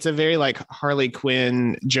it's a very like Harley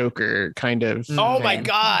Quinn Joker kind of. Oh thing. my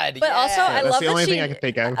God. But also, I That's love the that only thing I can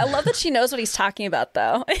think of. I love that she knows what he's talking about,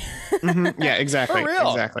 though. Yeah, exactly. For real.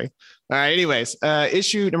 Exactly. All right. Anyways,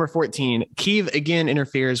 issue number 14. Kiev again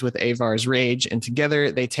interferes with Avar's rage, and together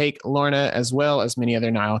they take Lorna as well as many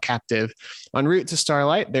other Nihil captive. En route to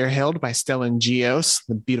Starlight, they're held by Stellan Geos,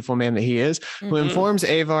 the beautiful man that he is, who informs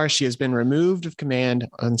Avar she has been removed of command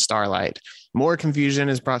on Starlight. More confusion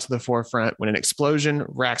is brought to the forefront when an explosion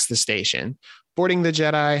racks the station. Boarding the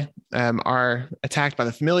Jedi are attacked by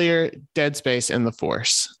the familiar, Dead Space, and the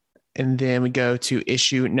Force. And then we go to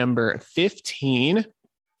issue number 15.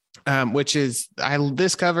 Which is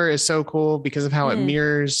this cover is so cool because of how it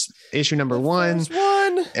mirrors issue number one.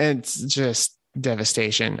 And it's just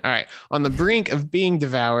devastation. All right. On the brink of being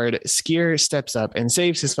devoured, Skier steps up and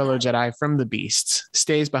saves his fellow Jedi from the beasts,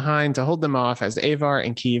 stays behind to hold them off as Avar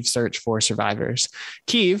and Kiev search for survivors.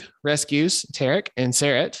 Kiev rescues Tarek and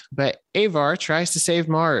Seret, but Avar tries to save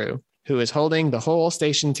Maru, who is holding the whole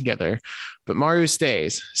station together. But Maru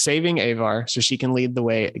stays, saving Avar so she can lead the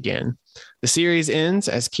way again. The series ends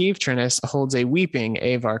as Kiev Trennis holds a weeping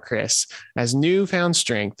Avar Chris as newfound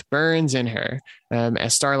strength burns in her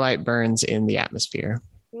as starlight burns in the atmosphere.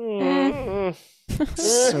 So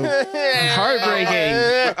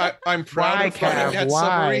heartbreaking. I'm proud of finding that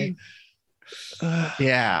summary.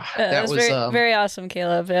 Yeah, that was very awesome,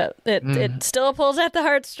 Caleb. It still pulls at the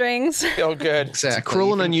heartstrings. So good. Exactly.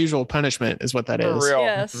 Cruel and unusual punishment is what that is. For real.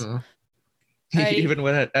 Yes. Even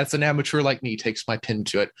when as an amateur like me takes my pin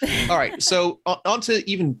to it. All right, so on to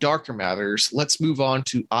even darker matters. Let's move on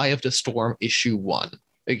to Eye of the Storm issue 1.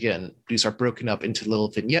 Again, these are broken up into little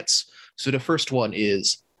vignettes. So the first one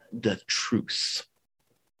is The Truth.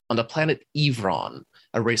 On the planet Evron,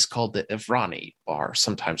 a race called the Evrani, or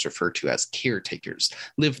sometimes referred to as caretakers,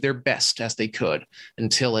 lived their best as they could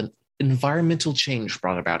until an environmental change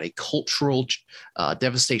brought about a cultural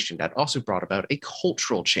devastation that also brought about a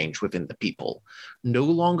cultural change within the people. No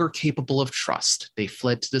longer capable of trust, they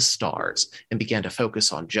fled to the stars and began to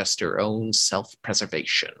focus on just their own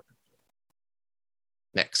self-preservation.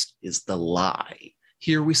 Next is The Lie.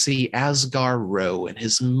 Here we see Asgar Rowe and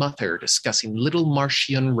his mother discussing little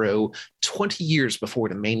Martian Rowe 20 years before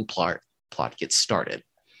the main plot gets started.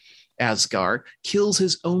 Asgar kills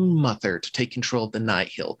his own mother to take control of the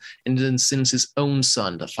Nihil, and then sends his own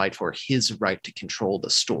son to fight for his right to control the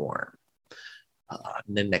storm.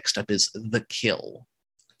 And then next up is The Kill.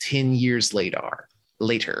 10 years later,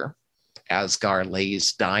 Asgar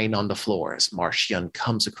lays dying on the floor as Martian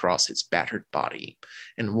comes across his battered body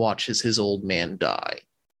and watches his old man die.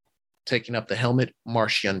 Taking up the helmet,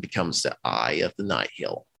 Martian becomes the Eye of the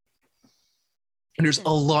Nihil. And there's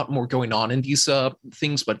a lot more going on in these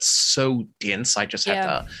things, but so dense, I just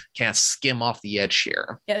can't skim off the edge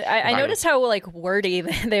here. Yeah, I noticed how wordy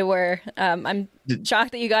they were. I'm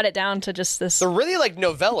shocked that you got it down to just this. They're really like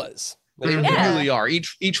novellas. They really are.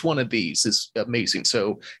 Each one of these is amazing.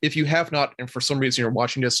 So if you have not, and for some reason you're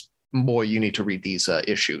watching this, boy, you need to read these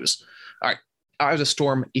issues. All right, Eye of the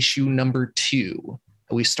Storm, issue number 2.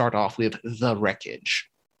 We start off with The Wreckage.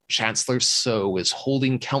 Chancellor So is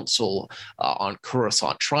holding council on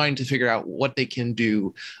Coruscant, trying to figure out what they can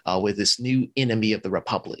do with this new enemy of the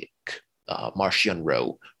Republic, Martian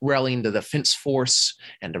Rowe, rallying the Defense Force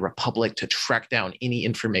and the Republic to track down any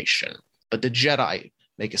information. But the Jedi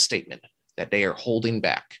make a statement that they are holding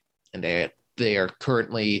back, and they are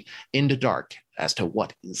currently in the dark as to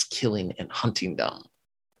what is killing and hunting them.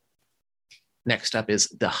 Next up is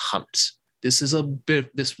The Hunt. This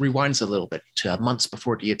rewinds a little bit to months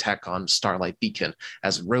before the attack on Starlight Beacon,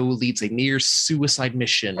 as Rowe leads a near-suicide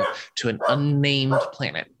mission to an unnamed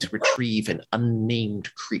planet to retrieve an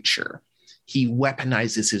unnamed creature. He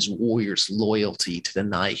weaponizes his warrior's loyalty to the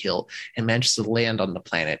Nihil and manages to land on the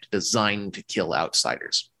planet designed to kill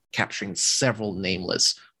outsiders, capturing several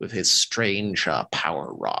nameless with his strange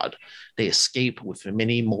power rod. They escape with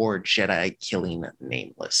many more Jedi killing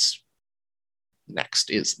nameless. next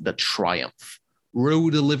is the Triumph. Ro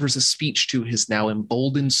delivers a speech to his now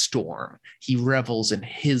emboldened Storm. He revels in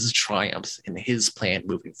his triumph and his plan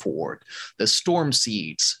moving forward. The Storm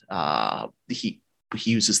Seeds, he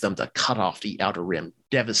uses them to cut off the Outer Rim,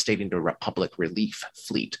 devastating the Republic relief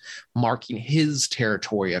fleet, marking his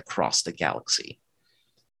territory across the galaxy.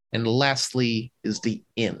 And lastly is the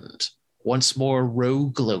end. Once more, Ro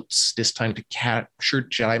gloats, this time to capture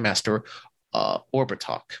Jedi Master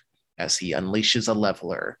Orbitok, as he unleashes a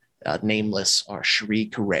leveler, nameless or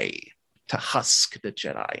Shri Ray, to husk the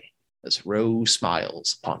Jedi, as Ro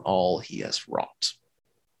smiles upon all he has wrought.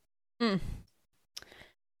 And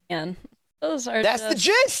that's the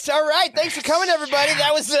gist. All right, thanks for coming, everybody.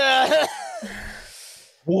 That was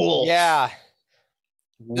Wolf. Yeah.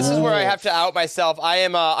 This is where I have to out myself.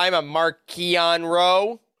 I'm a Marquion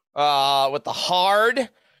Ro with the hard.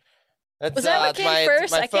 Was that what came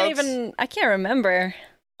first? I can't remember.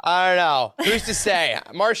 I don't know. Who's to say?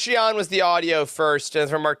 Marchion was the audio first, and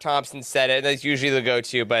that's where Mark Thompson said it, and that's usually the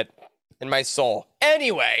go-to, but in my soul.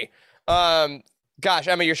 Anyway, gosh,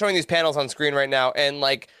 Emma, you're showing these panels on screen right now, and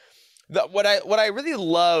like what I really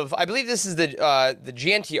love, I believe this is the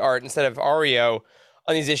GNT art instead of Ario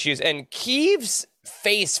on these issues, and Keeve's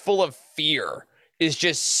face full of fear is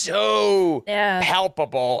just so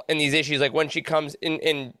palpable in these issues. Like when she comes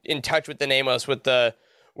in touch with the Namos with the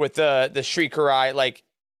Shriekerai, like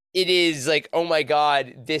it is like, oh my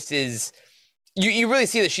God, this is you really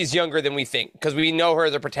see that she's younger than we think, because we know her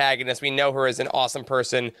as a protagonist, we know her as an awesome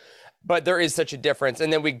person, but there is such a difference.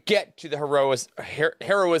 And then we get to the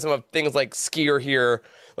heroism of things like Skier here,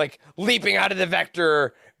 like leaping out of the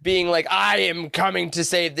Vector, being like, I am coming to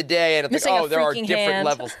save the day. And it's like, oh, there are different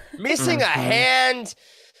levels. Missing a hand.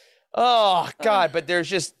 Oh, God. But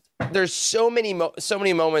there's so many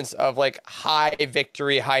moments of like high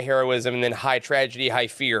victory, high heroism, and then high tragedy, high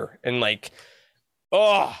fear. And like,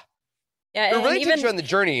 oh. Yeah, it really takes you on the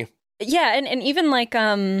journey. Yeah, and even like,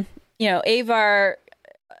 Avar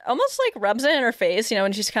almost like rubs it in her face,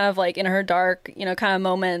 when she's kind of like in her dark, kind of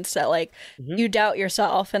moments that like you doubt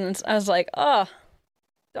yourself. And I was like, oh,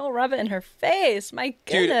 don't rub it in her face. My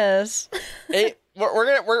goodness. Dude,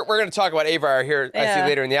 we're gonna talk about Avar here. I see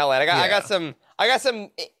later in the outline. I got some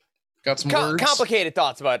complicated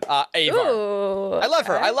thoughts about Avar. Ooh, I love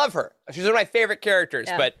her. I love her. She's one of my favorite characters,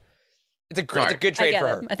 but it's a good trade for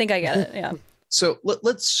her. I think I get it. Yeah. So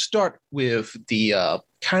let's start with the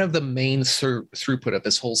kind of the main throughput of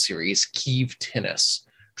this whole series, Keeve Trinnis.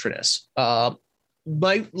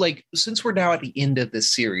 Since we're now at the end of this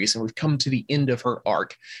series and we've come to the end of her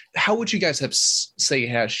arc, how would you guys say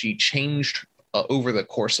has she changed over the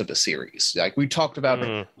course of the series? Like we talked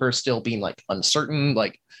about her still being like uncertain.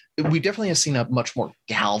 Like we definitely have seen a much more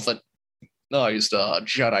galvanized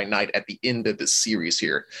Jedi Knight at the end of this series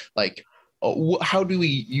here. Like, how do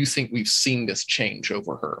you think we've seen this change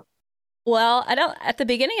over her? Well, at the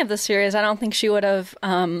beginning of the series, I don't think she would have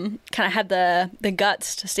kind of had the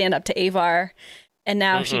guts to stand up to Avar. And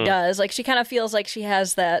now she does. Like, she kind of feels like she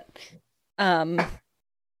has that, I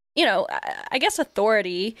guess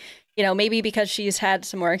authority, maybe because she's had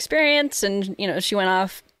some more experience and, she went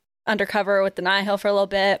off undercover with the Nihil for a little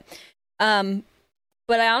bit. But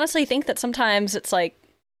I honestly think that sometimes it's like,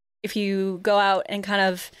 if you go out and kind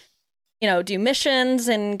of, do missions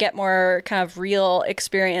and get more kind of real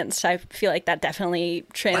experience, I feel like that definitely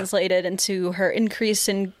translated into her increase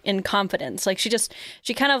in confidence. Like she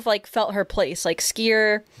kind of like felt her place. Like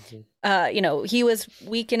Skier, he was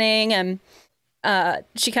weakening, and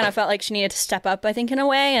she kind of felt like she needed to step up, I think, in a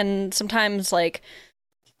way. And sometimes like,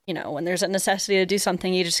 when there's a necessity to do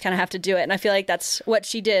something, you just kind of have to do it. And I feel like that's what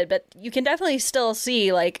she did. But you can definitely still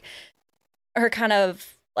see like her kind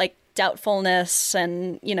of like doubtfulness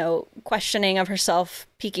and questioning of herself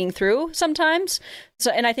peeking through sometimes.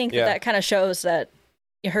 So, and I think that kind of shows that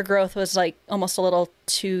her growth was like almost a little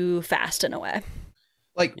too fast in a way.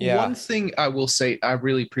 Like one thing I will say I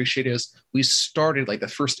really appreciate is we started like the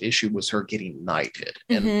first issue was her getting knighted,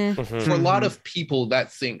 and for a lot of people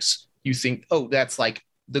you think, oh, that's like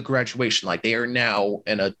the graduation, like they are now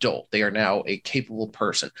an adult, they are now a capable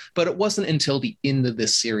person. But it wasn't until the end of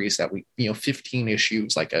this series that we 15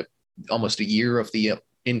 issues, like almost a year of the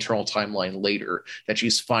internal timeline later, that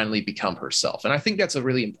she's finally become herself. And I think that's a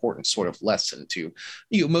really important sort of lesson to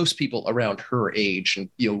most people around her age, and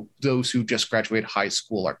those who just graduated high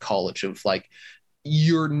school or college, of like,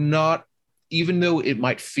 you're not, even though it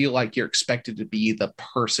might feel like you're expected to be the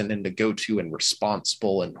person and the go-to and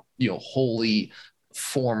responsible and wholly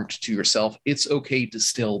formed to yourself, it's okay to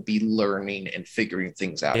still be learning and figuring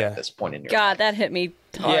things out at this point in your life. That hit me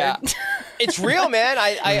hard. It's real, man.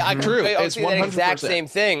 I True. I It's see that exact 100%. same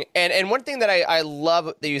thing. And one thing that I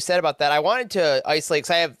love that you said about that, I wanted to isolate,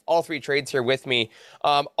 because I have all three trades here with me.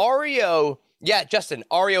 Ario, yeah, Justin,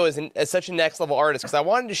 Ario is such a next level artist, because I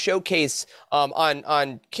wanted to showcase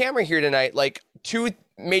on camera here tonight, like, two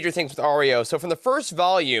major things with Ario. So from the first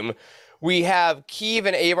volume, we have Kiev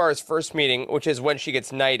and Avar's first meeting, which is when she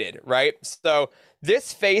gets knighted, right? So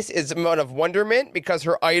this face is one of wonderment, because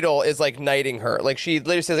her idol is, like, knighting her. Like, she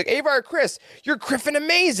literally says, like, Avar, Chris, you're Griffin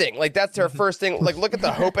amazing. Like, that's her first thing. Like, look at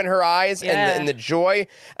the hope in her eyes and the joy.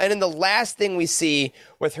 And then the last thing we see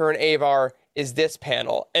with her and Avar is this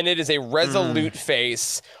panel. And it is a resolute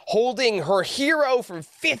face holding her hero from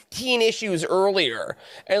 15 issues earlier.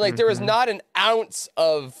 And, like, there is not an ounce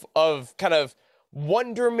of kind of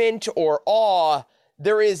wonderment or awe.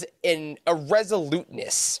 There is a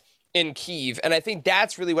resoluteness in Kiev, and I think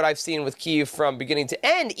that's really what I've seen with Kiev from beginning to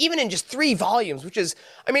end, even in just 3 volumes, which is,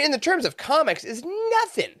 I mean, in the terms of comics, is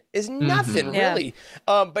nothing really.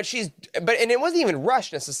 And it wasn't even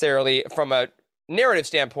rushed necessarily from a narrative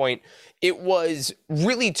standpoint. It was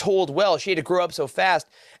really told well. She had to grow up so fast,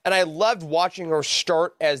 and I loved watching her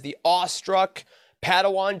start as the awestruck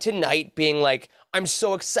Padawan to Knight, being like, I'm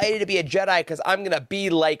so excited to be a Jedi because I'm gonna be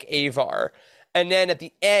like Avar. And then at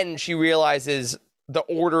the end, she realizes the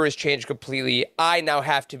order has changed completely. I now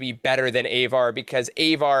have to be better than Avar, because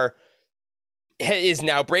Avar is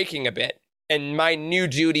now breaking a bit. And my new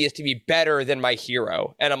duty is to be better than my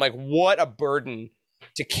hero. And I'm like, what a burden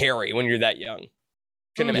to carry when you're that young.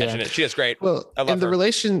 Couldn't imagine it. She is great. Well, I love and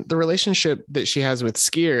her. the relationship that she has with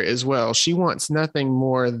Skier as well, she wants nothing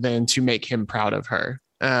more than to make him proud of her.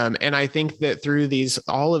 And I think that through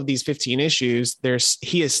all of these 15 issues,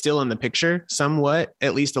 he is still in the picture somewhat,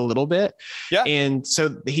 at least a little bit. Yeah. And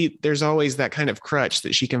so there's always that kind of crutch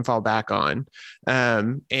that she can fall back on.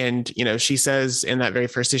 And, you know, she says in that very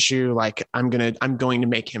first issue, like, I'm going to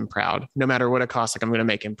make him proud, no matter what it costs. Like, I'm going to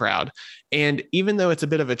make him proud. And even though it's a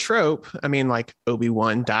bit of a trope, I mean, like,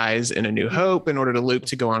 Obi-Wan dies in A New Hope in order to Luke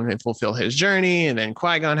to go on and fulfill his journey. And then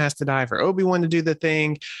Qui-Gon has to die for Obi-Wan to do the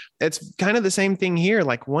thing. It's kind of the same thing here.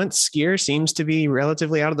 Like, once Skier seems to be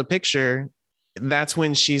relatively out of the picture, that's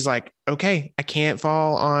when she's like, okay, I can't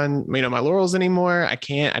fall on, you know, my laurels anymore. I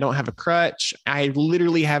don't have a crutch. I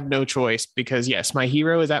literally have no choice, because yes, my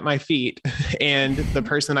hero is at my feet and the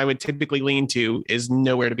person I would typically lean to is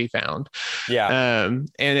nowhere to be found. Yeah.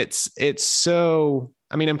 And it's so,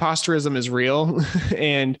 I mean, imposterism is real.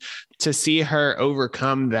 And to see her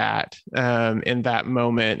overcome that in that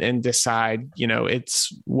moment and decide, you know,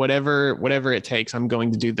 it's whatever it takes, I'm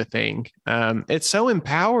going to do the thing. It's so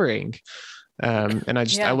empowering. And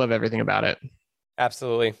I love everything about it.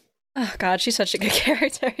 Absolutely. Oh God, she's such a good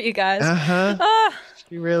character, you guys.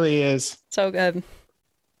 She really is. So good.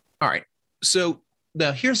 All right. So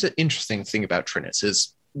now here's an interesting thing about Trinus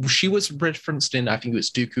is she was referenced in, I think it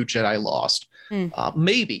was Dooku Jedi Lost.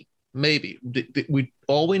 Maybe.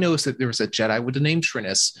 All we know is that there was a Jedi with the name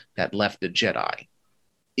Trinus that left the Jedi.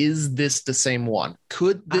 Is this the same one?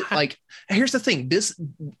 Here's the thing.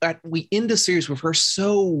 We end the series with her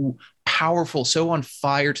so powerful, so on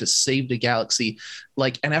fire to save the galaxy.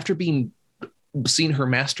 Like, and after seeing her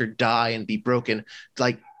master die and be broken,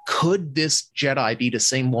 like, could this Jedi be the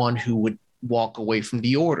same one who would walk away from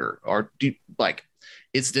the Order? Or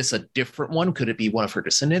is this a different one? Could it be one of her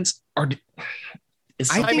descendants? Anakin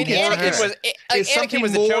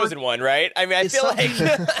was the chosen one, right? I mean, I feel like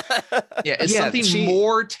something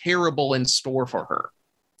more terrible in store for her.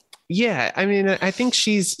 Yeah, I mean, I think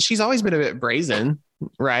she's always been a bit brazen,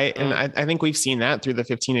 right? And I think we've seen that through the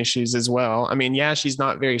 15 issues as well. I mean, yeah, she's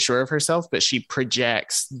not very sure of herself, but she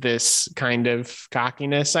projects this kind of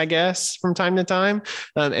cockiness, I guess, from time to time.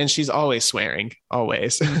 And she's always swearing,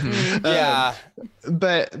 always. Yeah.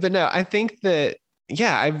 But no, I think that,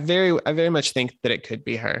 yeah, I very much think that it could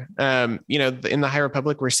be her. You know, in the High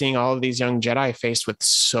Republic, we're seeing all of these young Jedi faced with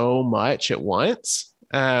so much at once.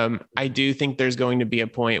 I do think there's going to be a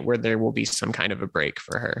point where there will be some kind of a break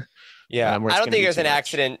for her. Yeah, I don't think there's an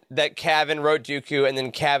accident that Cavan wrote Dooku and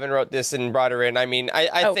then Cavan wrote this and brought her in. I mean,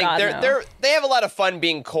 I think they have a lot of fun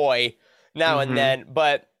being coy now and then,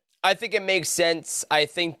 but I think it makes sense. I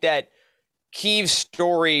think that Kiev's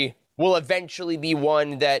story will eventually be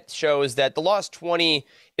one that shows that the Lost 20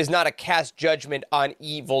 is not a cast judgment on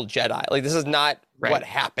evil Jedi. Like, this is not what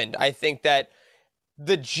happened. I think that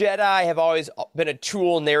the Jedi have always been a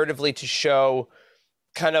tool narratively to show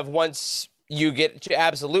kind of once you get to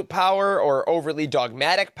absolute power or overly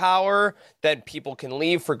dogmatic power, then people can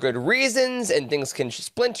leave for good reasons and things can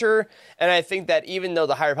splinter. And I think that even though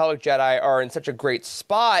the High Republic Jedi are in such a great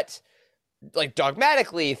spot, like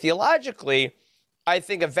dogmatically, theologically, I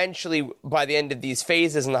think eventually by the end of these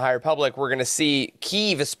phases in the High Republic, we're going to see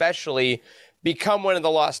Kyiv especially become one of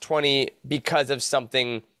the Lost 20 because of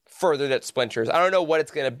something further that splinters. I don't know what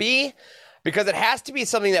it's going to be, because it has to be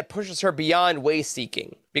something that pushes her beyond way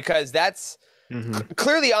seeking, because that's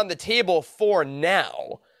clearly on the table for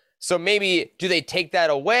now. So maybe do they take that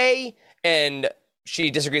away and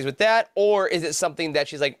she disagrees with that, or is it something that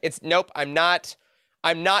she's like, it's nope, I'm not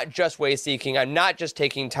just way seeking, I'm not just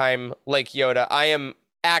taking time like Yoda, I am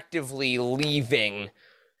actively leaving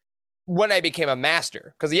when I became a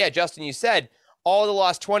master. Because yeah, Justin, you said all the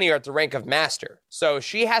Lost 20 are at the rank of master. So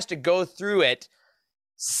she has to go through it,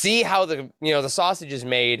 see how the sausage is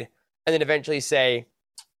made, and then eventually say,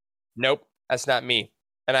 nope, that's not me.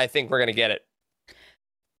 And I think we're going to get it.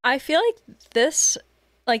 I feel like this,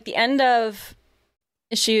 like the end of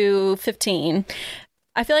issue 15,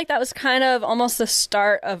 I feel like that was kind of almost the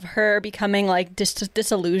start of her becoming like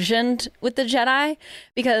disillusioned with the Jedi,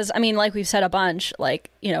 because I mean, like we've said a bunch, like,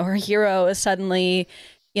 her hero is suddenly,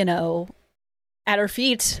 at her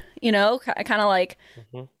feet, kind of like,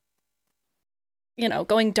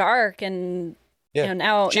 going dark, and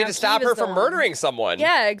now she had to stop her from murdering someone.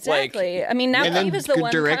 Yeah, exactly. I mean, now Kyiv is the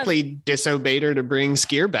one directly disobeyed her to bring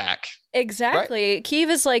Skier back. Exactly. Right. Kyiv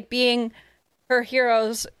is like being her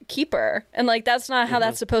hero's keeper, and like that's not how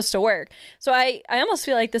that's supposed to work. So I almost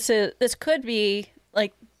feel like this could be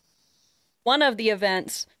like one of the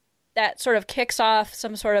events that sort of kicks off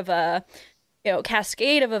some sort of a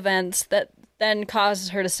cascade of events that then causes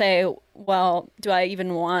her to say, well, do I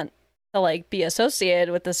even want to like be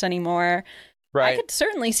associated with this anymore? Right. I could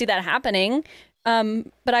certainly see that happening,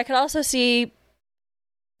 but I could also see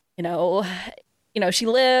she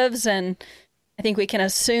lives, and I think we can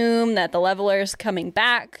assume that the Leveler's coming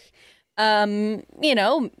back. Maybe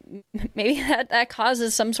that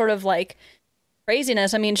causes some sort of like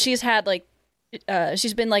craziness. I mean, she's had like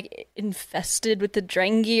she's been like infested with the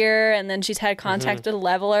Drengir, and then she's had contact with the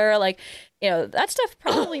Leveler. Like, that stuff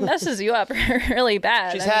probably messes you up really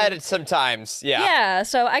bad. She's had it sometimes. Yeah. Yeah.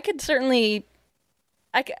 So I could certainly,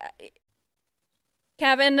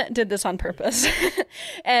 Kevin did this on purpose.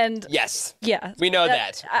 And yes, yeah, we know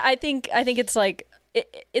that. I think it's like,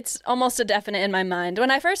 it's almost a definite in my mind. When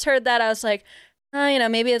I first heard that, I was like,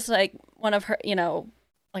 maybe it's like one of her,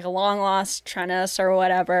 like a long lost Trennis or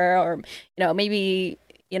whatever, or, maybe,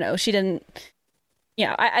 she didn't,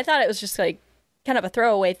 I thought it was just like kind of a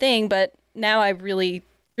throwaway thing, but now I really,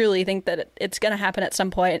 truly think that it's going to happen at some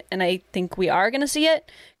point, and I think we are going to see it,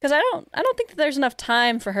 because I don't think that there's enough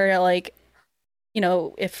time for her to like,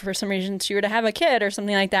 if for some reason she were to have a kid or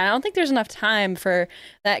something like that, I don't think there's enough time for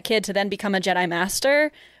that kid to then become a Jedi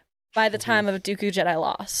Master by the time of Dooku Jedi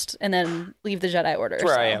Lost and then leave the Jedi Order. That's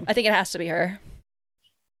where I am. I think it has to be her.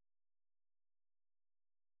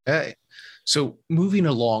 Okay. So moving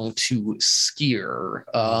along to Skier,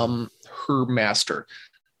 her master.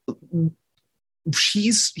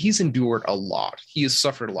 He's endured a lot. He has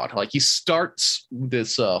suffered a lot. Like, he starts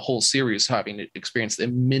this whole series having experienced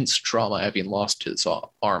immense trauma, having lost his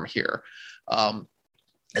arm here,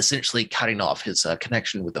 essentially cutting off his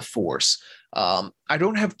connection with the Force. I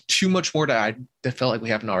don't have too much more that felt like we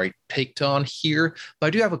haven't already picked on here, but I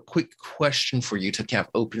do have a quick question for you to kind of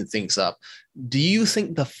open things up. Do you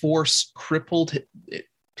think the Force crippled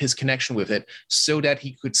his connection with it so that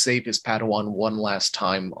he could save his Padawan one last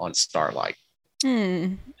time on Starlight?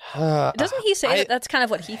 Doesn't he say that that's kind of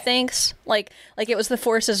what he thinks? Like it was the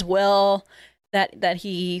Force's will that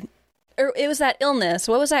he, or it was that illness.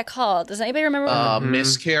 What was that called? Does anybody remember?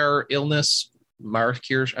 Miscare, illness,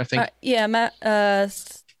 Markir, I think. You're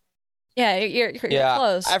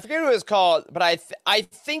close. I forget what it was called, but I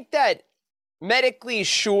think that medically,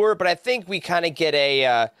 sure, but I think we kind of get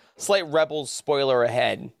a slight Rebels spoiler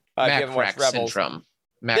ahead. Macrack syndrome.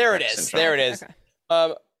 There it is.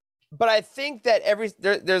 Okay. But I think that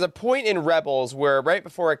there's a point in Rebels where right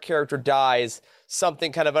before a character dies,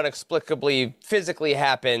 something kind of inexplicably physically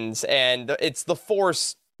happens, and it's the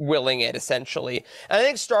Force willing it, essentially. And I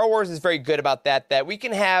think Star Wars is very good about that we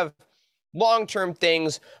can have long-term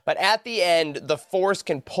things, but at the end, the Force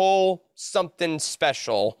can pull something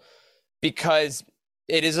special because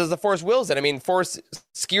it is as the Force wills it. I mean,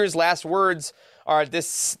 Skier's last words are,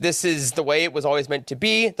 this is the way it was always meant to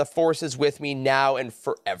be. The Force is with me now and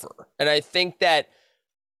forever. And I think that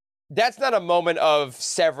that's not a moment of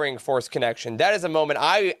severing Force connection. That is a moment,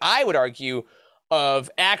 I would argue, of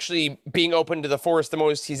actually being open to the Force the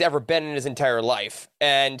most he's ever been in his entire life.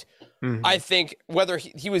 And I think whether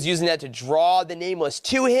he was using that to draw the Nameless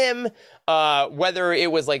to him, whether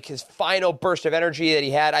it was like his final burst of energy that he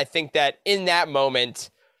had, I think that in that moment,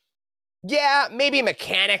 yeah, maybe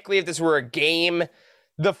mechanically, if this were a game,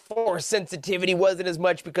 the Force sensitivity wasn't as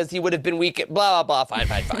much because he would have been weak. Blah, blah, blah.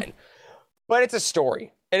 Fine. But it's a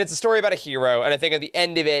story. And it's a story about a hero. And I think at the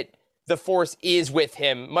end of it, the Force is with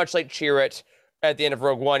him, much like Chirrut at the end of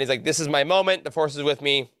Rogue One. He's like, this is my moment. The Force is with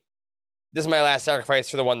me. This is my last sacrifice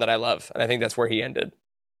for the one that I love. And I think that's where he ended.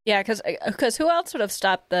 Yeah, because who else would have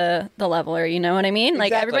stopped the leveler? You know what I mean? Like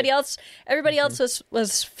Exactly. everybody else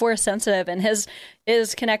was Force sensitive, and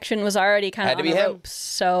his connection was already kind of on the ropes.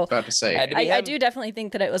 So About to say, I do definitely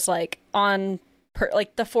think that it was like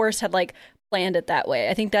like the Force had like planned it that way.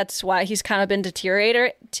 I think that's why he's kind of been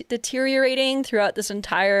deteriorating throughout this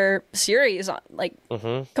entire series, like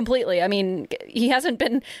completely. I mean, he hasn't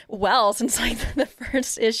been well since like the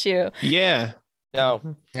first issue. Yeah. No.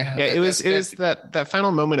 Yeah, it was that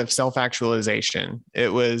final moment of self-actualization.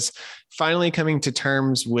 It was finally coming to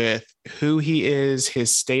terms with who he is,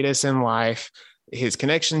 his status in life, his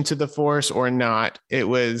connection to the Force or not. It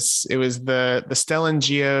was the Stellan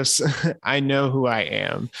Gios, I know who I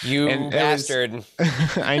am. You bastard.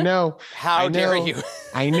 I know. How dare you?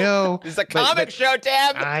 I know. This is a comic show,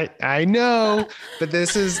 Tab. I know, but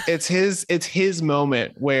it's his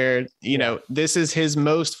moment where, this is his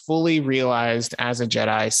most fully realized as a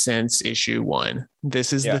Jedi since issue 1.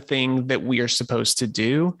 This is the thing that we are supposed to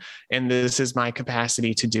do, and this is my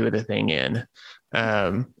capacity to do the thing in.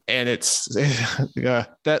 And it's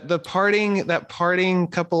that parting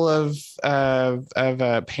couple of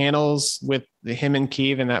panels with him and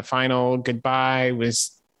Keeve and that final goodbye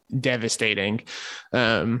was devastating.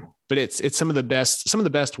 But it's some of the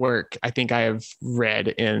best work I think I have read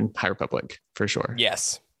in High Republic for sure.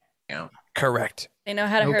 Yes. Yeah. Correct. They know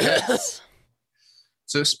how to hurt us.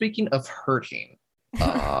 So speaking of hurting,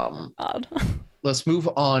 Odd. let's move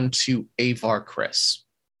on to Avar Kriss.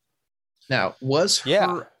 Now, was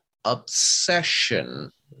her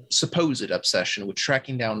supposed obsession with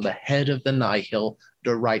tracking down the head of the Nihil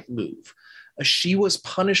the right move? She was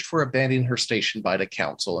punished for abandoning her station by the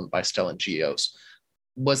Council and by Stellan Gios.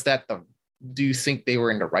 Do you think they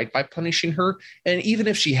were in the right by punishing her? And even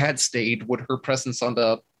if she had stayed, would her presence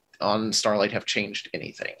on Starlight have changed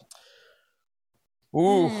anything?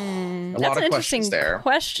 Ooh, That's an interesting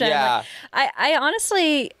question. Yeah. I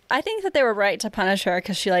honestly, I think that they were right to punish her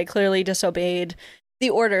because she like clearly disobeyed the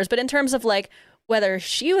orders. But in terms of like whether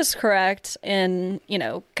she was correct in,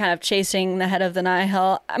 kind of chasing the head of the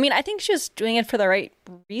Nihil, I mean, I think she was doing it for the right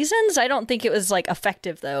reasons. I don't think it was like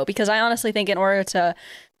effective though, because I honestly think in order to,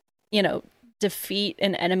 defeat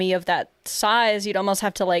an enemy of that size, you'd almost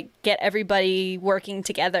have to like get everybody working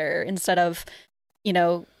together instead of,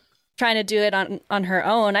 trying to do it on her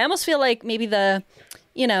own. I almost feel like maybe as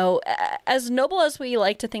noble as we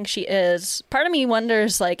like to think she is, part of me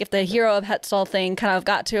wonders like if the hero of Hetzal thing kind of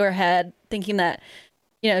got to her head, thinking that,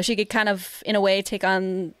 she could kind of in a way take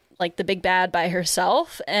on like the big bad by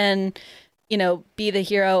herself and, be the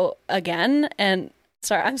hero again. And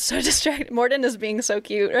sorry, I'm so distracted. Morden is being so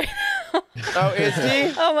cute right now. Oh, is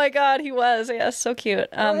he? Oh my God, he was. Yes, so cute.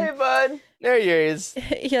 Hey, bud. There he is.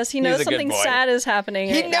 Yes, he knows something sad is happening.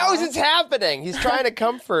 He knows it's happening. He's trying to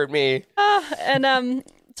comfort me.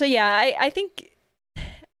 So yeah, I think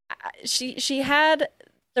she had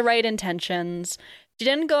the right intentions. She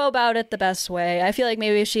didn't go about it the best way. I feel like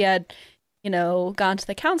maybe if she had, gone to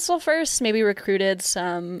the council first, maybe recruited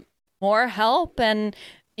some more help and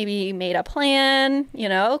maybe made a plan,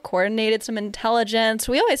 coordinated some intelligence.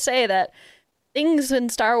 We always say that things in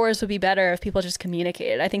Star Wars would be better if people just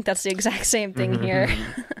communicated. I think that's the exact same thing here.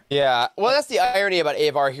 Yeah. Well, that's the irony about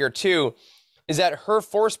Avar here, too, is that her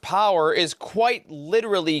Force power is quite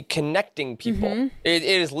literally connecting people. It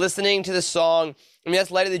is listening to the song. I mean,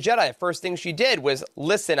 that's Light of the Jedi. The first thing she did was,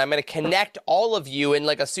 listen, I'm going to connect all of you in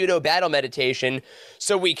like a pseudo battle meditation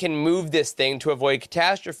so we can move this thing to avoid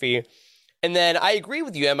catastrophe. And then I agree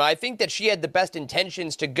with you, Emma. I think that she had the best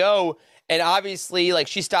intentions to go. And obviously, like,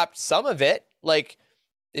 she stopped some of it. Like,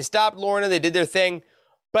 they stopped Lorna, they did their thing.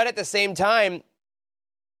 But at the same time,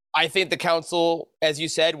 I think the council, as you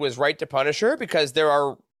said, was right to punish her because there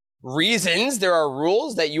are reasons, there are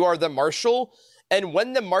rules that you are the marshal. And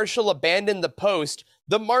when the marshal abandoned the post,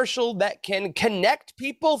 the marshal that can connect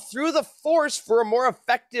people through the Force for a more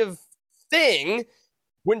effective thing,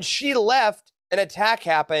 when she left, an attack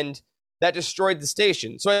happened that destroyed the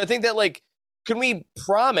station. So I think that, like, can we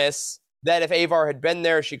promise that if Avar had been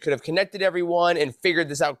there, she could have connected everyone and figured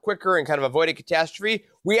this out quicker and kind of avoided catastrophe?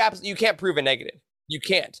 You can't prove a negative. You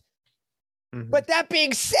can't. But that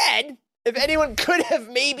being said, if anyone could have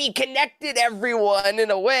maybe connected everyone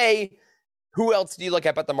in a way, who else do you look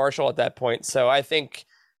at but the marshal at that point? So I think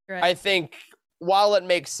while it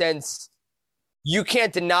makes sense, you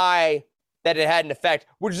can't deny that it had an effect,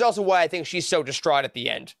 which is also why I think she's so distraught at the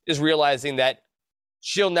end, is realizing that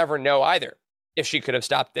she'll never know either if she could have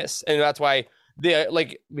stopped this. And that's why,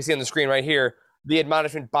 like we see on the screen right here, the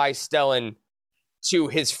admonishment by Stellan to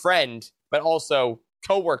his friend, but also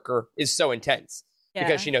coworker, is so intense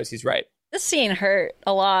because she knows he's right. This scene hurt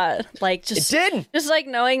a lot. Like, just, it did. Just like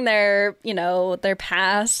knowing their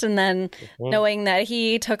past, and then knowing that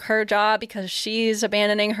he took her job because she's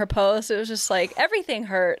abandoning her post. It was just like everything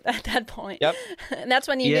hurt at that point. Yep. And that's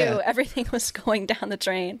when you knew everything was going down the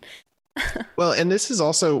drain. Well, and this is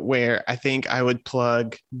also where I think I would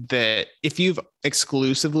plug that if you've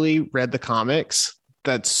exclusively read the comics,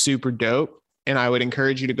 that's super dope. And I would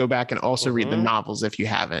encourage you to go back and also read the novels if you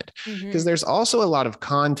haven't, because there's also a lot of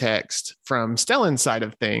context from Stellan's side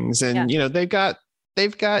of things. And,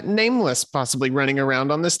 they've got Nameless possibly running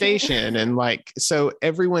around on the station. And like, so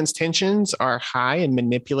everyone's tensions are high and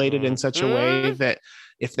manipulated in such a way that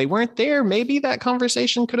if they weren't there, maybe that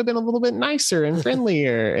conversation could have been a little bit nicer and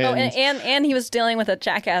friendlier. And he was dealing with a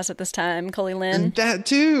jackass at this time, Coley Lynn. That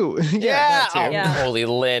too. That too. Coley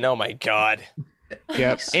Lynn. Oh my God.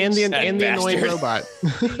 Yep. And the annoying robot.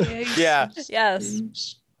 Yeah. Yes.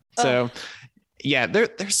 So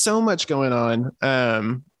there's so much going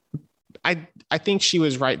on. I think she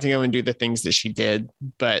was right to go and do the things that she did,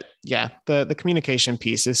 but the communication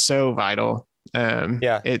piece is so vital.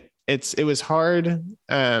 It was hard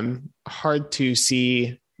to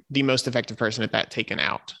see the most effective person at that taken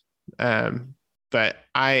out. But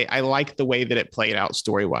I like the way that it played out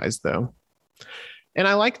story-wise, though. And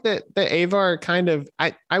I like that Avar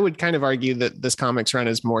I would kind of argue that this comics run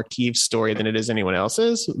is more Keeve's story than it is anyone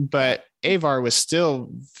else's, but Avar was still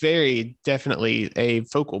very definitely a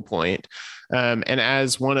focal point. And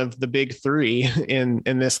as one of the big three in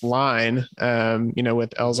this line, with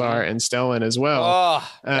Elzar and Stellan as well.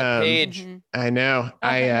 Oh, that page. I know.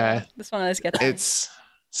 This one always gets it's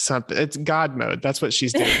something. It's God mode. That's what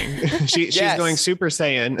she's doing. She's going Super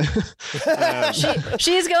Saiyan.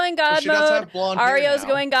 She's going God mode. Ario's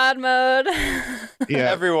going God mode. Yeah,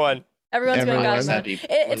 everyone's going God mode.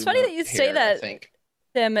 It's funny that you say that,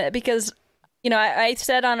 Tim, because I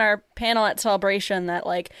said on our panel at Celebration that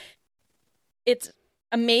like it's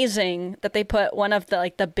amazing that they put one of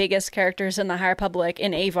the biggest characters in the High Republic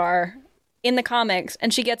in Avar in the comics,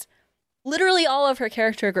 and she gets literally all of her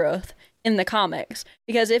character growth in the comics,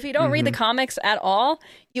 because if you don't read the comics at all,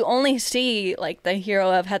 you only see like the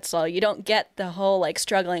hero of Hetzal. You don't get the whole like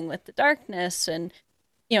struggling with the darkness and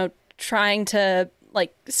trying to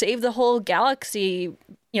like save the whole galaxy,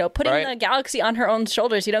 putting the galaxy on her own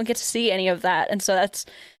shoulders. You don't get to see any of that, and so that's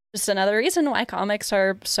just another reason why comics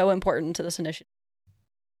are so important to this initiative.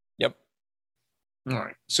 Yep. All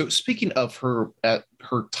right. So speaking of her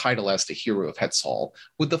title as the hero of Hetzal,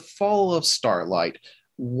 with the fall of Starlight,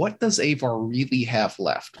 what does Avar really have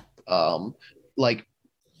left?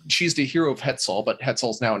 She's the hero of Hetzal, but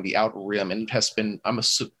Hetzal's now in the Outer Rim and has been, I'm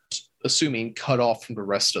assuming, cut off from the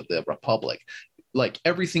rest of the Republic. Like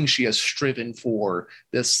everything she has striven for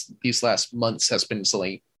these last months has been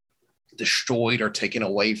suddenly destroyed or taken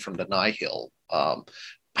away from the Nihil.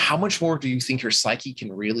 How much more do you think her psyche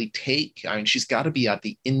can really take? I mean, she's got to be at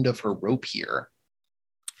the end of her rope here.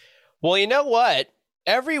 Well, you know what?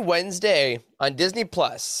 Every Wednesday on Disney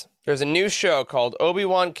Plus, there's a new show called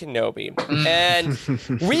Obi-Wan Kenobi, and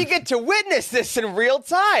we get to witness this in real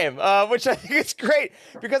time, which I think is great,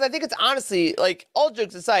 because I think it's honestly, like, all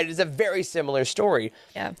jokes aside, it's a very similar story.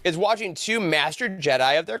 Yeah. It's watching two master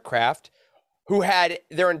Jedi of their craft who had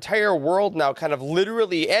their entire world now kind of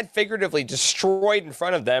literally and figuratively destroyed in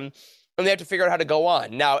front of them, and they have to figure out how to go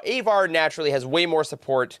on. Now, Avar naturally has way more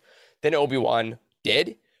support than Obi-Wan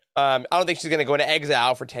did. I don't think she's going to go into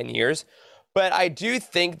exile for 10 years, but I do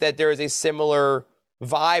think that there is a similar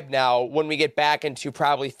vibe now when we get back into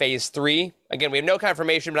probably phase 3. Again, we have no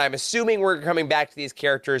confirmation, but I'm assuming we're coming back to these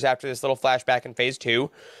characters after this little flashback in phase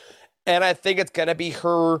 2. And I think it's going to be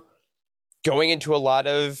her going into a lot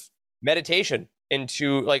of meditation,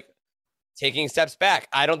 into like taking steps back.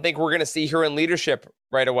 I don't think we're going to see her in leadership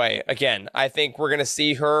right away. Again, I think we're going to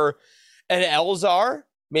see her and Elzar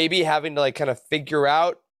maybe having to like kind of figure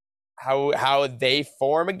out how they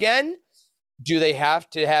form again. Do they have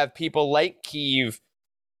to have people like Keeve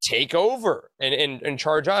take over and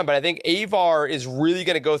charge on? But I think Avar is really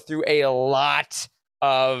going to go through a lot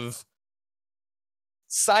of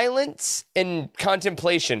silence and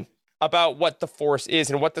contemplation about what the Force is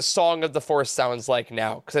and what the song of the Force sounds like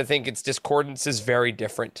now, because I think its discordance is very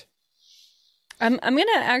different. I'm gonna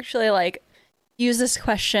actually like use this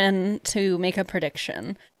question to make a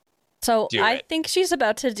prediction. So I think she's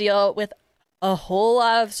about to deal with a whole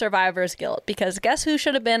lot of survivor's guilt, because guess who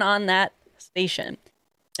should have been on that manifestation,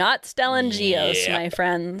 not Stellan Geos, my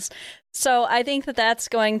friends. So I think that that's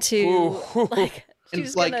going to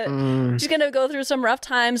she's gonna go through some rough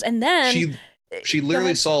times, and then she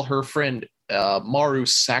literally saw her friend Maru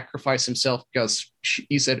sacrifice himself because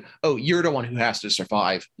he said, "Oh, you're the one who has to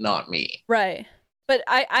survive, not me." Right. But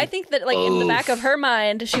I think that like in the back of her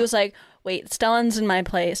mind, she was like, wait, Stellan's in my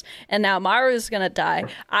place, and now Maru's gonna die.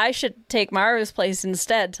 I should take Maru's place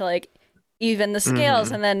instead to like even the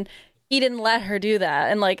scales, and then he didn't let her do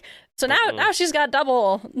that, and like so now she's got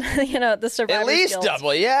double, the survivor. At least guilt.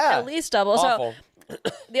 double, yeah. At least double. Awful. So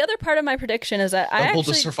the other part of my prediction is that double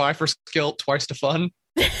the survivor skill, twice the fun.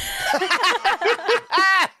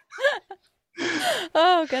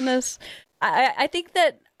 Oh goodness, I think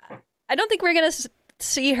that I don't think we're gonna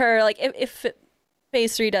see her like if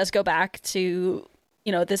phase 3 does go back to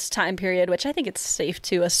this time period, which I think it's safe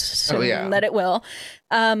to assume that it will.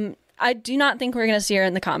 I do not think we're going to see her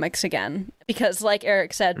in the comics again because, like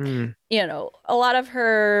Eric said, a lot of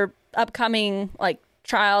her upcoming like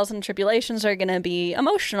trials and tribulations are going to be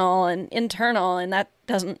emotional and internal, and that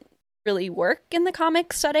doesn't really work in the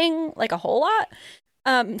comic setting like a whole lot.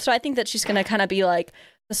 So I think that she's going to kind of be like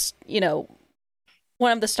this,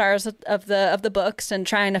 one of the stars of the books and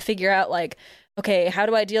trying to figure out like, okay, how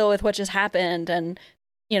do I deal with what just happened? And,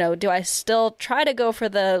 do I still try to go for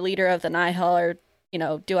the leader of the Nihil, or,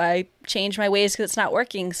 do I change my ways because it's not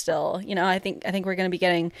working still? I think we're going to be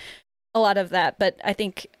getting a lot of that, but I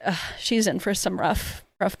think she's in for some rough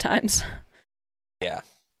times. Yeah.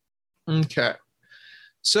 Okay.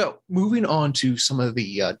 So moving on to some of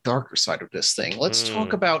the darker side of this thing, let's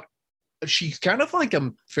talk about, she's kind of like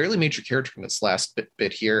a fairly major character in this last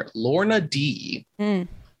bit here, Lorna D.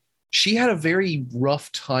 She had a very rough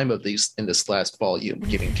time of these in this last volume,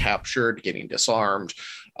 getting captured, getting disarmed.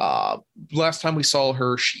 Last time we saw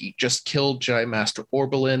her, she just killed Jedi Master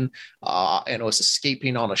Orbelin and was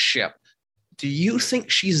escaping on a ship. Do you think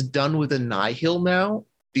she's done with the Nihil now?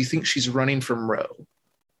 Do you think she's running from Ro?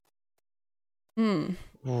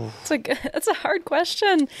 That's a hard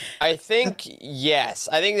question. I think yes.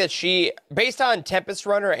 I think that she, based on Tempest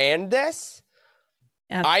Runner and this,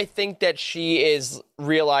 I think that she is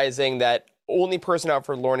realizing that only person out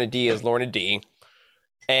for Lorna D is Lorna D.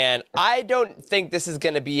 And I don't think this is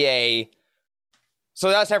going to be so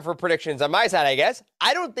that's time for predictions on my side, I guess.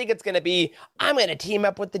 I don't think it's going to be, I'm going to team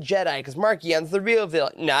up with the Jedi because Markion's the real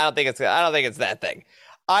villain. No, I don't think it's that thing.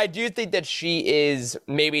 I do think that she is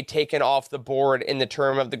maybe taken off the board in the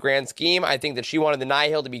term of the grand scheme. I think that she wanted the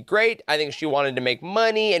Nihil to be great. I think she wanted to make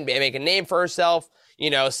money and make a name for herself.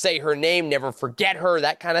 Say her name, never forget her,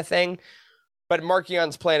 that kind of thing. But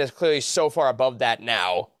Markion's plan is clearly so far above that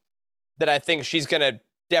now that I think she's going to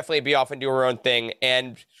definitely be off and do her own thing.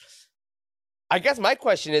 And I guess my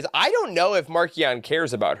question is, I don't know if Markion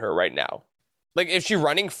cares about her right now. Like, is she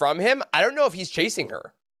running from him? I don't know if he's chasing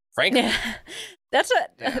her, frankly. Yeah.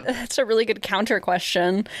 That's a really good counter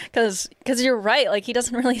question because you're right. Like, he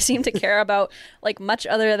doesn't really seem to care about like much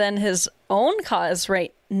other than his own cause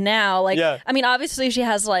right now. Like, I mean, obviously she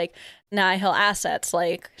has like Nihil assets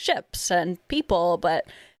like ships and people, but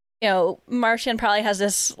Martian probably has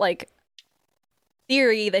this like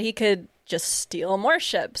theory that he could just steal more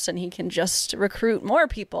ships and he can just recruit more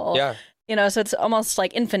people. Yeah. So it's almost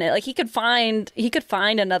like infinite. Like he could find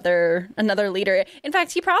another leader. In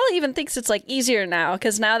fact, he probably even thinks it's like easier now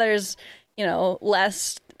because now there's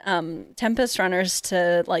less Tempest Runners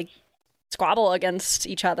to like squabble against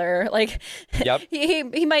each other. Like,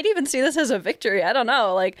 he might even see this as a victory. I don't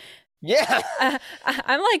know. Like, yeah,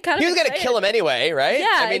 I'm like kind of. He was gonna kill him anyway, right?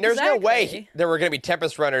 Yeah, I mean, there's no way there were gonna be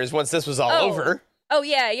Tempest Runners once this was all over. Oh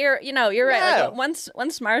yeah, you're right. Yeah. Like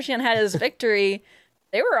once Martian had his victory.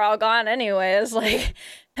 They were all gone anyways. Like,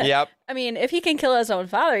 yep. I mean, if he can kill his own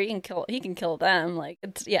father, he can kill them. Like,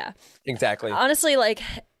 it's exactly. Honestly, like,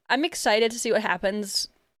 I'm excited to see what happens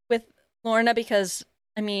with Lorna because,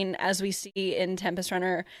 I mean, as we see in Tempest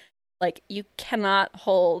Runner, like, you cannot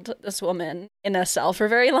hold this woman in a cell for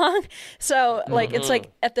very long. So, like, it's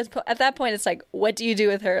like at that point, it's like, what do you do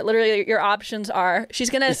with her? Literally, your options are she's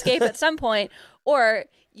gonna escape at some point, or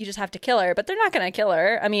you just have to kill her. But they're not gonna kill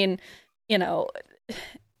her. I mean,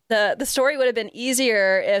 the story would have been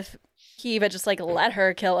easier if Kiva just like let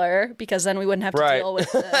her kill her because then we wouldn't have to deal with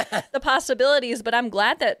the possibilities. But I'm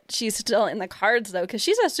glad that she's still in the cards though, because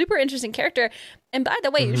she's a super interesting character. And by the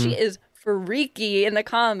way, she is freaky in the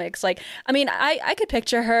comics. Like, I mean, I could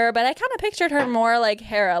picture her, but I kind of pictured her more like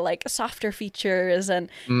Hera, like softer features and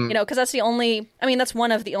because that's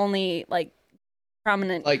one of the only like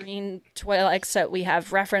prominent Like- green Twi'leks that we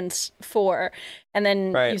have reference for, and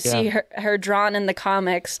then Right. you see her drawn in the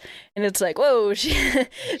comics, and it's like, whoa, she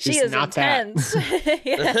is not that. intense.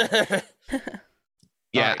 Yeah.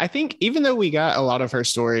 Yeah, I think even though we got a lot of her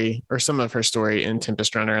story or some of her story in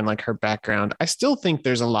Tempest Runner and like her background, I still think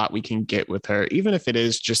there's a lot we can get with her, even if it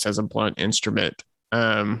is just as a blunt instrument.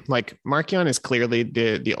 Like Markion is clearly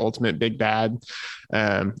the ultimate big bad,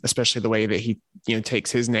 especially the way that he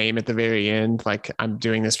takes his name at the very end. Like, I'm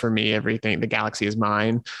doing this for me, everything, the galaxy is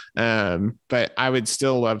mine. But I would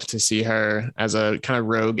still love to see her as a kind of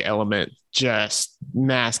rogue element, just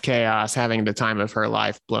mass chaos, having the time of her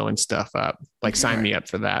life, blowing stuff up. Like, sign me up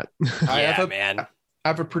for that. I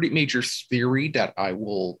have a pretty major theory that I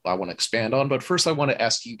want to expand on, but first I want to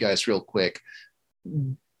ask you guys real quick: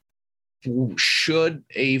 should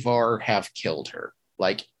Avar have killed her?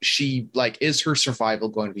 Like, is her survival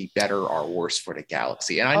going to be better or worse for the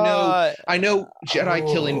galaxy? And I know Jedi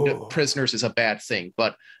killing prisoners is a bad thing,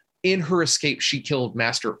 but in her escape, she killed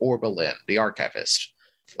Master Orbelin, the archivist.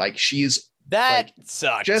 Like, she's sucked.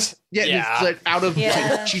 She just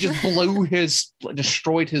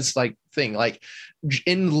destroyed his thing. Like,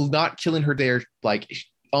 in not killing her there, like,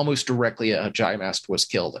 almost directly a Jedi Master was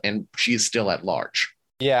killed, and she's still at large.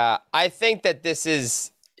 Yeah, I think that this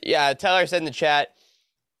is, Tyler said in the chat,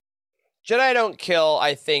 Jedi don't kill,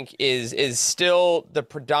 I think, is still the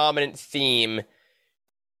predominant theme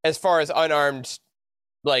as far as unarmed,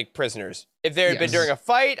 prisoners. If there had been during a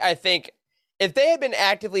fight, I think if they had been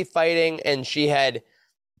actively fighting and she had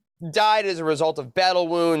died as a result of battle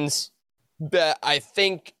wounds, I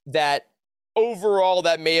think that overall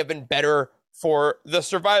that may have been better for the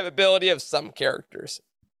survivability of some characters.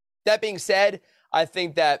 That being said, I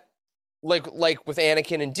think that, like with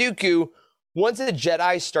Anakin and Dooku, once a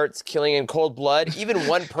Jedi starts killing in cold blood, even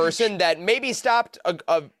one person that maybe stopped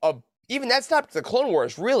even that stopped the Clone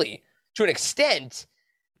Wars, really, to an extent.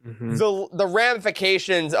 Mm-hmm. The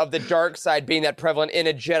ramifications of the dark side being that prevalent in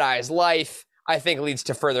a Jedi's life, I think, leads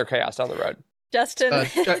to further chaos down the road. Justin,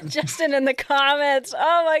 Justin in the comments.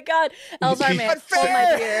 Oh my God, Elzar man, hold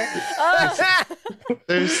my beer. Oh.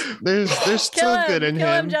 There's still good in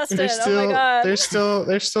him. Justin. Oh my God.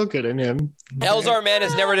 There's still good in him. Elzar man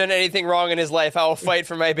has never done anything wrong in his life. I will fight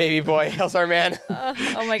for my baby boy, Elzar man.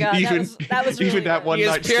 Oh my God, that was really even that one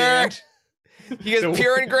night stand. He is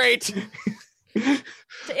pure and great.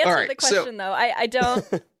 To answer the question, though, I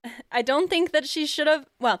don't think that she should have.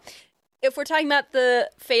 Well, if we're talking about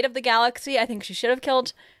the fate of the galaxy, I think she should have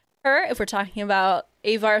killed her. If we're talking about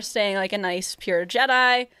Avar staying like a nice, pure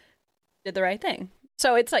Jedi, did the right thing.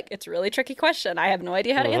 So it's a really tricky question. I have no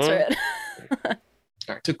idea how to answer it. All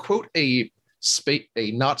right, to quote a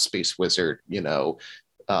not space wizard, the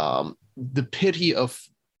pity of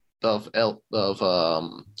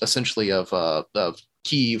essentially of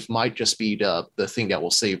Kyiv might just be the thing that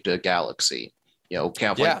will save the galaxy.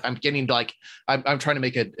 I'm getting I'm trying to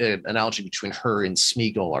make an analogy between her and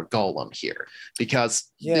Smeagol or Gollum here,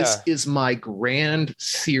 because this is my grand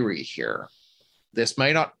theory here. This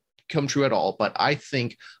may not come true at all, but I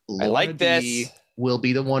think Lorna D will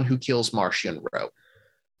be the one who kills Martian Rowe.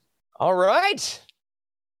 All right.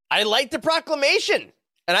 I like the proclamation,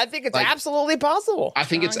 and I think it's absolutely possible. I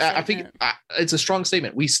think it's a strong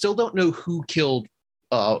statement. We still don't know who killed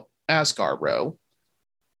Asgar Rowe.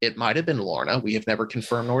 It might have been Lorna. We have never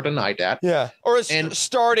confirmed nor denied that. Yeah, or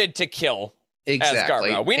started to kill Asgar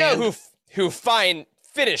Rowe. We know who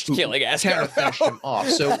finished killing Asgar Rowe. Finished him off.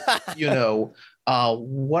 So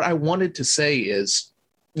what I wanted to say is,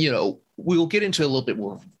 we'll get into a little bit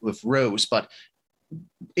more with Rose, but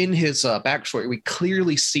in his backstory, we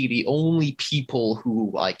clearly see the only people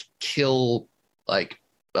who kill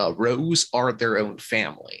Rose are their own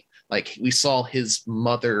family. Like, we saw his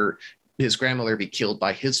grandmother be killed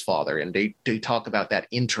by his father, and they talk about that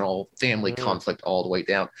internal family conflict all the way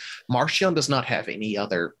down. Marchion does not have any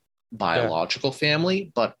other biological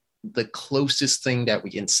family, but the closest thing that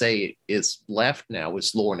we can say is left now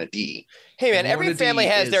is Lorna D. Hey man, every family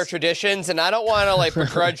has their traditions, and I don't want to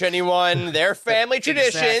begrudge anyone their family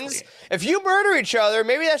traditions. Exactly. If you murder each other,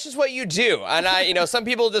 maybe that's just what you do. And some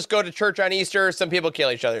people just go to church on Easter, some people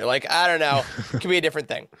kill each other. I don't know. It could be a different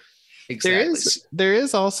thing. Exactly. There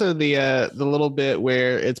is also the little bit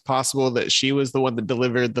where it's possible that she was the one that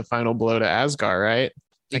delivered the final blow to Asgar, right?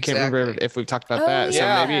 Exactly. I can't remember if we've talked about that.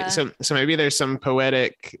 Yeah. So maybe there's some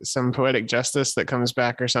poetic justice that comes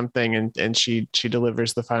back or something, and she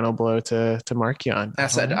delivers the final blow to Marchion.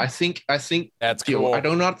 As I said, I think that's cool. I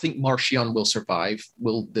do not think Marchion will survive.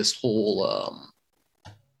 Will this whole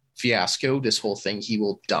fiasco, this whole thing, he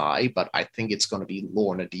will die, but I think it's going to be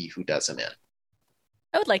Lorna D who does him in.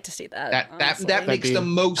 I would like to see that. That makes the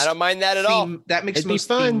most. I don't mind that at all. That makes the most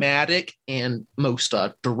thematic and most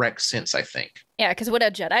direct sense, I think. Yeah, because would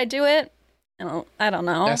a Jedi do it? I don't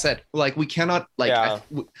know. That's it. Like we cannot like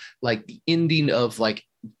the ending of like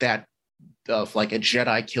that of like a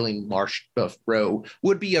Jedi killing Marsh of Roe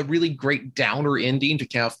would be a really great downer ending to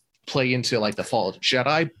kind of play into like the fall of the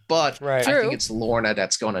Jedi. But I think it's Lorna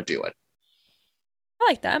that's going to do it. I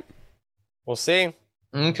like that. We'll see.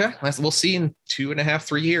 Okay, we'll see in 2.5,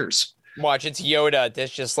 3 years. Watch, it's Yoda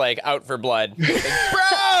that's just like out for blood. Like,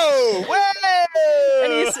 bro, whoa!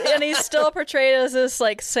 And he's still portrayed as this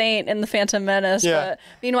like saint in the Phantom Menace. Yeah. But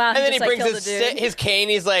meanwhile, and then just, he brings like, his cane.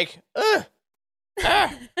 He's like, ugh.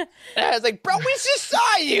 I was like, bro, we just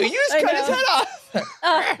saw you. You just cut his head off.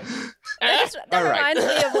 That reminds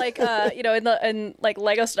me of like in like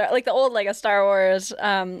Lego Star, like the old Lego Star Wars,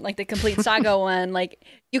 like the complete saga one. Like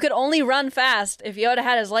you could only run fast if Yoda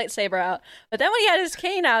had his lightsaber out, but then when he had his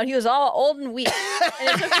cane out, he was all old and weak, and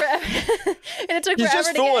it took forever. He's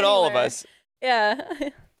just fooling all of us. Yeah.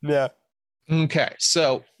 Yeah. Okay,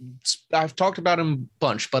 so I've talked about him a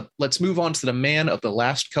bunch, but let's move on to the man of the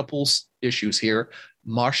last couple's issues here,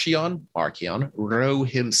 Marchion Ro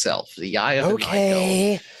himself, the Eye of the Night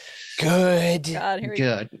Dome. Good.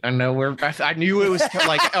 Good. I know I knew it was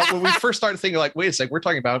like when we first started thinking, like, wait a second, we're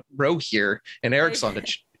talking about Ro here, and Eric's on the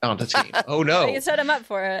team. Oh no! You set him up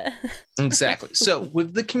for it. Exactly. So,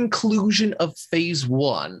 with the conclusion of Phase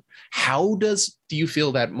 1, how do you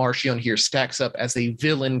feel that Marchion here stacks up as a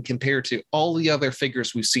villain compared to all the other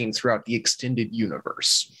figures we've seen throughout the extended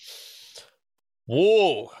universe?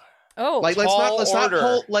 Whoa. Oh, like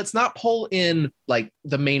let's not pull in like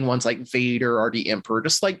the main ones like Vader or the Emperor,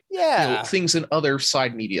 just like things in other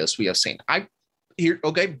side medias we have seen.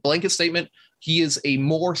 Blanket statement. He is a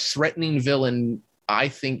more threatening villain, I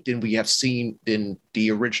think, than we have seen in the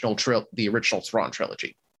original Thrawn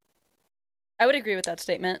trilogy. I would agree with that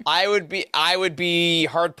statement. I would be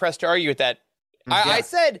hard pressed to argue with that. I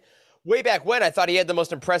said way back when I thought he had the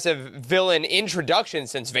most impressive villain introduction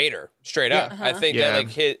since Vader, straight up. I think that like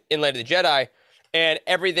hit in Light of the Jedi and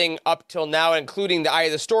everything up till now, including the Eye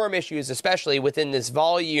of the Storm issues, especially within this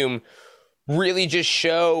volume, really just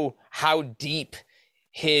show how deep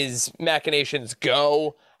his machinations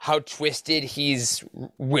go, how twisted he's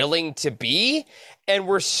willing to be. And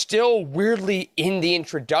we're still weirdly in the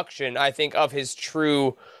introduction, I think, of his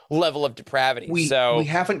true level of depravity. We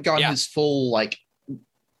haven't gotten his full, like,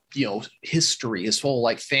 history, his full,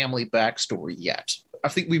 like, family backstory yet. I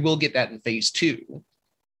think we will get that in Phase 2.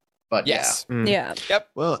 But yes. Yeah. Yep.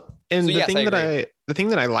 Well, and the thing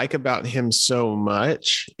that I like about him so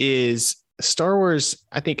much is Star Wars,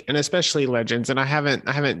 I think, and especially Legends, and I haven't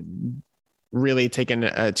really taken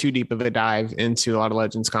too deep of a dive into a lot of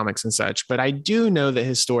Legends comics and such, but I do know that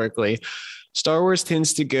historically Star Wars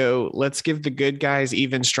tends to go, let's give the good guys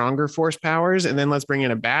even stronger force powers, and then let's bring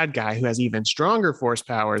in a bad guy who has even stronger force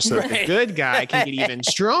powers so that the good guy can get even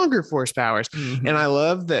stronger force powers. Mm-hmm. And I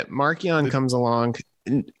love that Marchion comes along,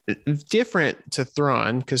 different to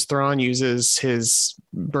Thrawn, because Thrawn uses his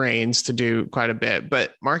brains to do quite a bit,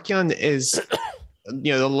 but Marchion is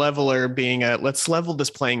the leveler, being let's level this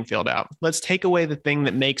playing field out. Let's take away the thing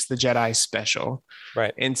that makes the Jedi special,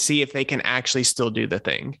 right, and see if they can actually still do the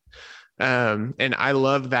thing. And I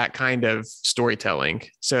love that kind of storytelling.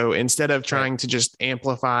 So instead of trying to just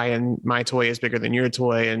amplify and my toy is bigger than your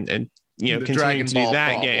toy and continuing to do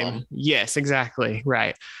that game. Yes, exactly.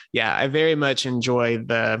 Right. Yeah. I very much enjoy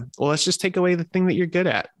let's just take away the thing that you're good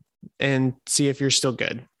at and see if you're still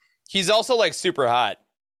good. He's also like super hot.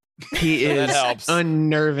 He is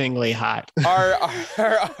unnervingly hot.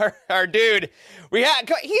 Our dude,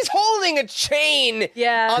 he's holding a chain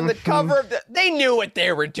on the cover of they knew what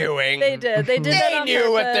they were doing. They did. They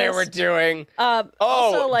knew what they were doing.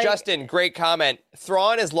 Justin, great comment.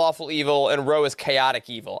 Thrawn is lawful evil and Ro is chaotic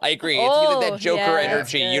evil. I agree. It's either that Joker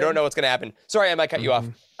energy. You don't know what's going to happen. Sorry, I might cut you off.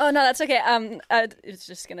 Oh, no, that's okay. It's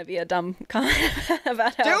just going to be a dumb comment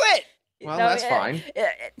about how... Do it! Well, that's fine.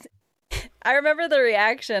 I remember the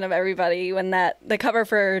reaction of everybody when the cover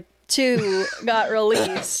for 2 got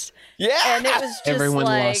released. Yeah, and it was just everyone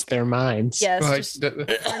lost their minds. Yes, just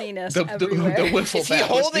horniness everywhere. Is he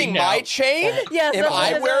holding my chain? Yes, am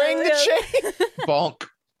I wearing the chain? Bonk.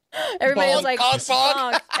 Everybody was like,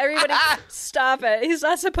 bonk. Everybody, stop it. He's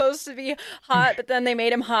not supposed to be hot, but then they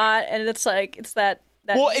made him hot, and it's like that.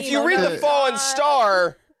 Well, if you read The Fallen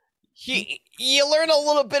Star, you learn a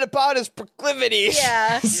little bit about his proclivities.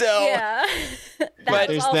 Yeah. So.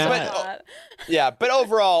 Yeah. But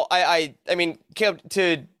overall, I mean, Caleb,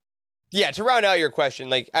 to round out your question,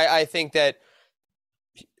 like I think that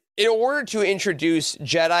in order to introduce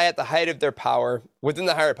Jedi at the height of their power within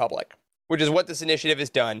the High Republic, which is what this initiative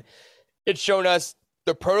has done, it's shown us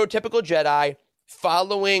the prototypical Jedi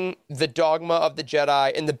following the dogma of the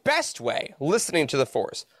Jedi in the best way, listening to the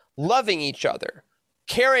Force, loving each other,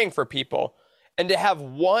 caring for people, and to have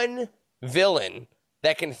one villain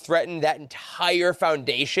that can threaten that entire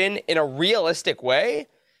foundation in a realistic way,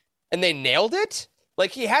 and they nailed it.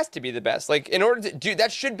 Like, he has to be the best. Like, in order to do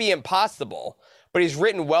that, should be impossible, but he's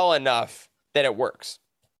written well enough that it works.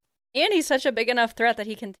 And he's such a big enough threat that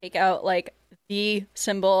he can take out, like, the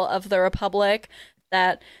symbol of the Republic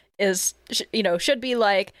that is, should be,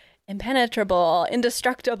 like, impenetrable,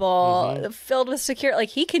 indestructible, filled with secure. Like,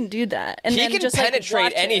 he can do that. And he then can just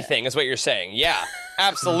penetrate anything, is what you're saying. Yeah,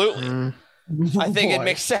 absolutely. I think it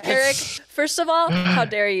makes sense. Eric, first of all, how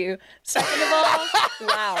dare you? Second of all,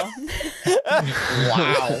 wow.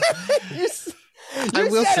 Wow. You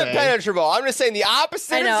said impenetrable. I'm just saying the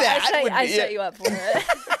opposite I know. of that. I set you up for it.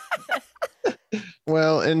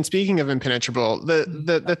 Well, and speaking of impenetrable,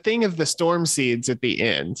 the thing of the storm seeds at the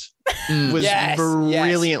end was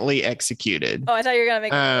brilliantly executed. Oh, I thought you were gonna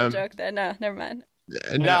make a joke there. No, never mind.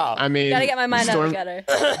 No, I mean, gotta get my mind out together.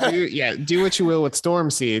 Do what you will with storm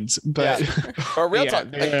seeds, but or real talk,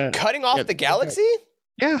 cutting off the galaxy.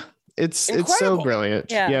 Yeah, it's incredible. It's so brilliant.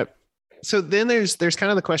 Yeah. Yep. So then there's kind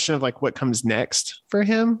of the question of like what comes next for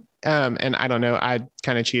him. And I don't know, I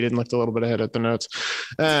kind of cheated and looked a little bit ahead at the notes.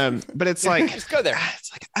 But it's like, just go there.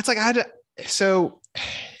 So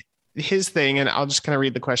his thing, and I'll just kind of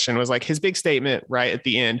read the question, was like his big statement right at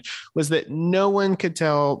the end was that no one could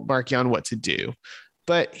tell Markion what to do.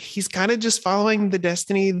 But he's kind of just following the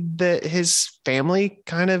destiny that his family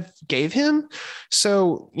kind of gave him.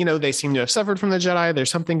 So, they seem to have suffered from the Jedi. There's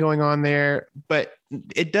something going on there, but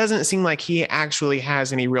it doesn't seem like he actually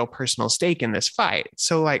has any real personal stake in this fight.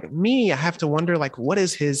 So like me, I have to wonder, like, what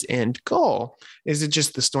is his end goal? Is it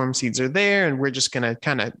just the storm seeds are there and we're just going to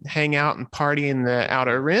kind of hang out and party in the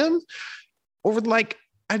Outer Rim? Or like,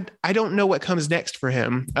 I don't know what comes next for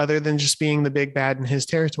him other than just being the big bad in his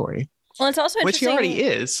territory. Well, it's also which he already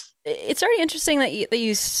is. It's already interesting that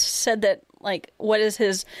you said that, like, what is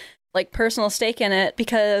his like personal stake in it,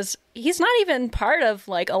 because he's not even part of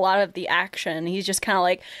like a lot of the action. He just kind of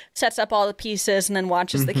like sets up all the pieces and then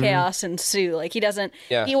watches the chaos ensue. Like he wasn't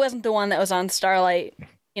the one that was on Starlight,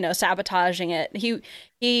 sabotaging it.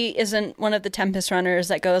 He isn't one of the Tempest runners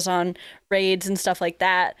that goes on raids and stuff like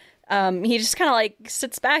that. He just kind of like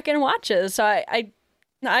sits back and watches. So I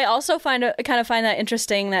also find that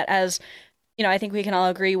interesting that, as I think we can all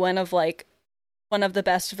agree, one of the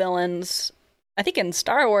best villains, I think, in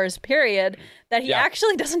Star Wars, period, that he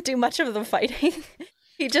actually doesn't do much of the fighting.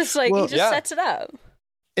 He just sets it up.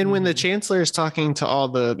 And when the Chancellor is talking to all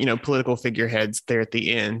the, political figureheads there at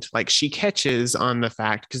the end, like she catches on the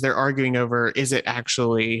fact, because they're arguing over, is it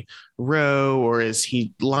actually Ro or is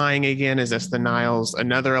he lying again? Is this the Niles,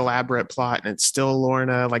 another elaborate plot, and it's still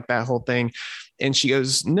Lorna, like that whole thing? And she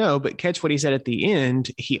goes, no, but catch what he said at the end.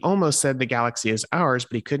 He almost said the galaxy is ours,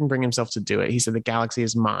 but he couldn't bring himself to do it. He said the galaxy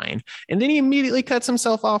is mine. And then he immediately cuts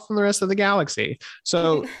himself off from the rest of the galaxy.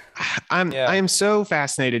 So I am so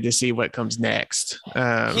fascinated to see what comes next.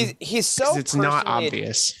 He's so it's not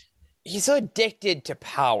obvious. He's so addicted to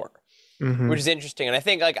power, which is interesting. And I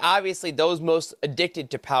think, like, obviously those most addicted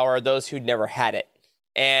to power are those who'd never had it.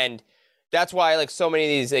 And that's why, like, so many of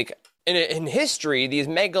these, like, in history, these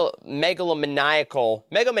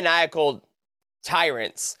megalomaniacal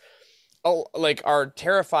tyrants are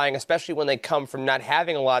terrifying, especially when they come from not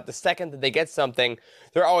having a lot. The second that they get something,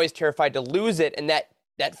 they're always terrified to lose it, and that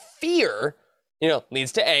fear,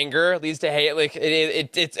 leads to anger, leads to hate. Like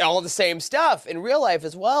it's all the same stuff in real life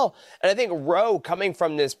as well. And I think Ro, coming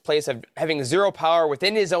from this place of having zero power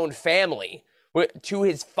within his own family, to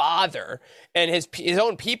his father, and his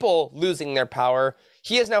own people losing their power,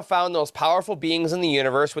 he has now found those powerful beings in the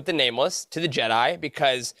universe with the Nameless, to the Jedi,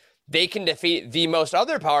 because they can defeat the most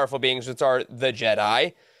other powerful beings, which are the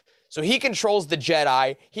Jedi. So he controls the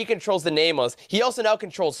Jedi. He controls the Nameless. He also now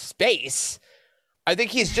controls space. I think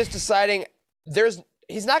he's just deciding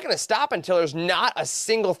he's not going to stop until there's not a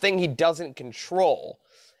single thing he doesn't control.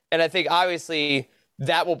 And I think, obviously,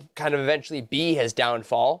 that will kind of eventually be his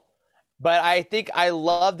downfall. But I think I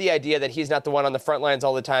love the idea that he's not the one on the front lines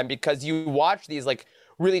all the time, because you watch these like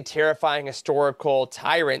really terrifying historical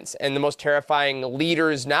tyrants, and the most terrifying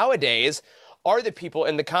leaders nowadays are the people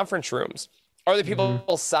in the conference rooms, are the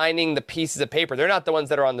people signing the pieces of paper. They're not the ones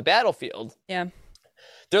that are on the battlefield. Yeah.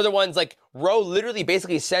 They're the ones, like, Ro literally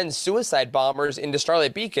basically sends suicide bombers into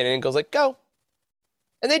Starlight Beacon and goes like, go.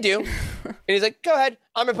 And they do. And he's like, go ahead.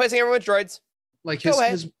 I'm replacing everyone with droids. Like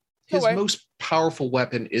his most powerful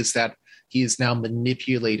weapon is that he has now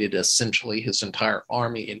manipulated essentially his entire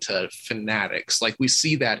army into fanatics. Like we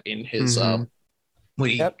see that in his when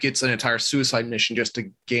he gets an entire suicide mission just to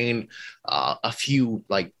gain a few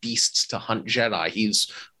like beasts to hunt Jedi.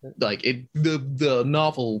 He's like the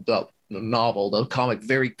comic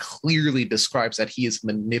very clearly describes that he is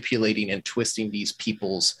manipulating and twisting these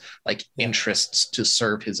people's like interests to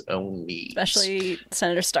serve his own needs. Especially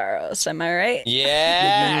Senator Staros, am I right?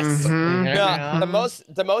 Yes. No,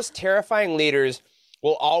 the most terrifying leaders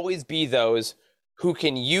will always be those who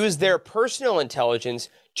can use their personal intelligence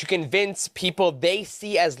to convince people they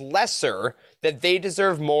see as lesser that they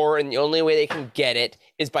deserve more, and the only way they can get it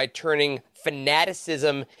is by turning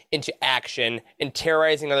fanaticism into action and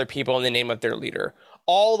terrorizing other people in the name of their leader.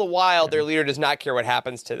 All the while, their leader does not care what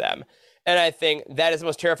happens to them. And I think that is the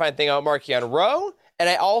most terrifying thing about Marchion Ro. And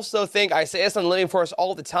I also think, I say this on Living Force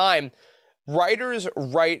all the time, writers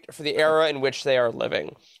write for the era in which they are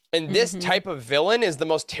living. And this type of villain is the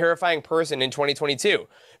most terrifying person in 2022,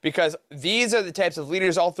 because these are the types of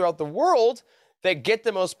leaders all throughout the world that get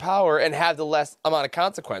the most power and have the less amount of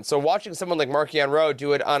consequence. So watching someone like Marchion Ro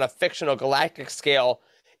do it on a fictional galactic scale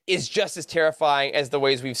is just as terrifying as the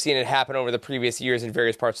ways we've seen it happen over the previous years in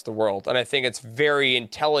various parts of the world. And I think it's very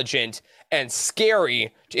intelligent and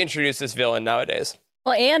scary to introduce this villain nowadays.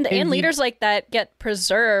 Well, and leaders like that get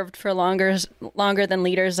preserved for longer than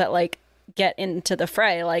leaders that like get into the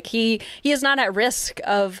fray. Like he is not at risk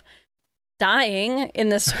of dying in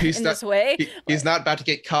this way. He's not about to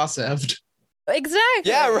get Kossev'd.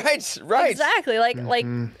 Exactly. Yeah, right. Exactly. Like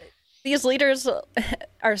these leaders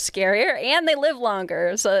are scarier and they live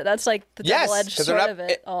longer. So that's like the double-edged sword of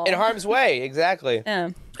it all. In harm's way, exactly.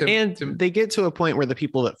 Yeah. And they get to a point where the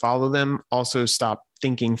people that follow them also stop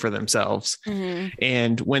thinking for themselves.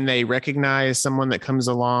 And when they recognize someone that comes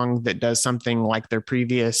along that does something like their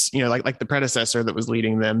previous, like the predecessor that was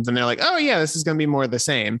leading them, then they're like, oh yeah, this is going to be more of the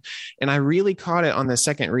same. And I really caught it on the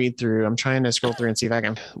second read through. I'm trying to scroll through and see if I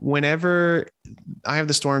can. Whenever Eye of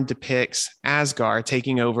the Storm depicts Asgar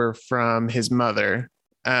taking over from his mother,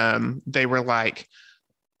 they were like,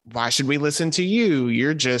 why should we listen to you?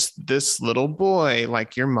 You're just this little boy.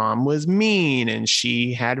 Like your mom was mean and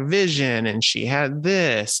she had vision and she had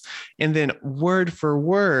this. And then word for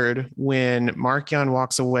word, when Marchion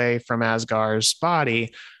walks away from Asgar's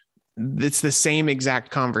body, it's the same exact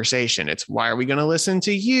conversation. It's why are we going to listen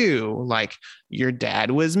to you? Like your dad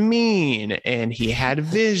was mean and he had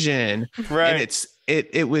vision. Right. And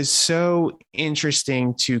it was so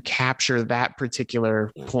interesting to capture that particular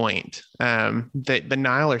point. That the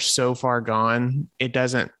Nile are so far gone. It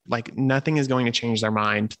doesn't like nothing is going to change their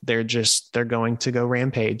mind. They're going to go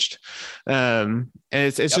rampaged. And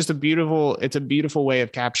it's just a beautiful way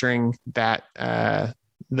of capturing that,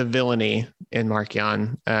 the villainy in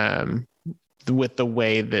Marchion, with the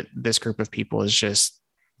way that this group of people is just,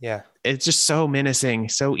 it's just so menacing,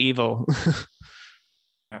 so evil.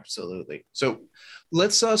 Absolutely. So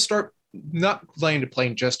let's start not laying to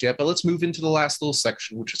plane just yet, but let's move into the last little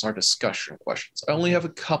section, which is our discussion questions. I only have a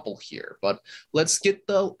couple here, but let's get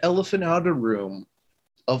the elephant out of the room.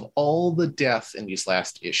 Of all the death in these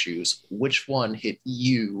last issues, which one hit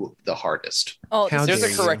you the hardest? Oh, there's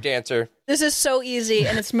a correct answer. This is so easy,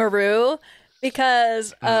 and it's Maru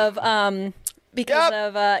because of well,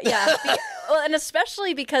 and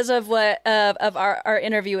especially because of what of our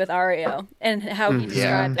interview with Ario and how he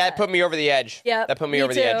described that put me over the edge. Yeah, that put me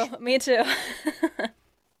over the edge. Me too.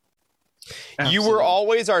 You were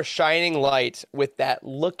always our shining light with that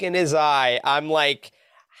look in his eye. I'm like,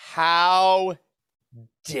 how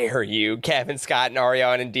dare you, Kevin Scott and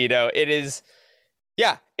Ariana and Dito? It is,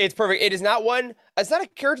 it's perfect. It is not it's not a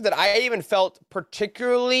character that I even felt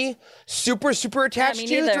particularly super attached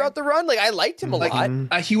to throughout the run. Like, I liked him a lot.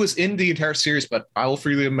 He was in the entire series, but I will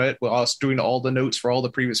freely admit, while I was doing all the notes for all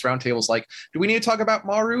the previous roundtables, like, do we need to talk about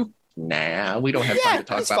Maru? Nah, we don't have time to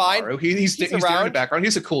talk about Maru. He's there in the background.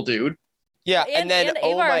 He's a cool dude. Yeah, and then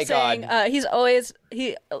oh my god, he's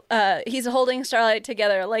holding Starlight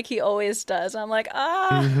together like he always does. I'm like,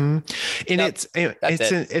 and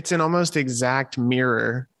it's an almost exact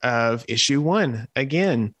mirror of issue 1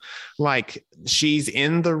 again. Like she's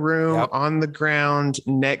in the room on the ground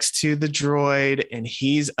next to the droid, and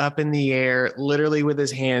he's up in the air, literally with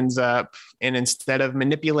his hands up. And instead of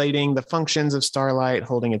manipulating the functions of Starlight,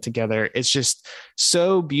 holding it together, it's just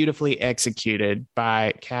so beautifully executed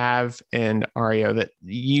by Cav and Ario that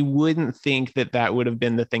you wouldn't think that would have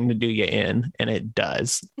been the thing to do you in, and it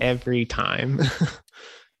does every time.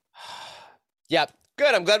 Yep.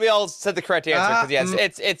 Good. I'm glad we all said the correct answer. Because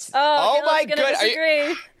yes, it's. Oh my god!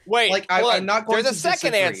 Wait, like I'm not going. There's a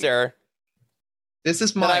second answer. This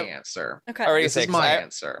is my answer. Okay. This is my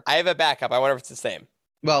answer. I have a backup. I wonder if it's the same.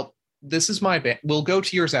 Well, this is my we'll go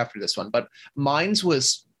to yours after this one, but mine's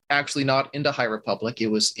was actually not into High Republic. It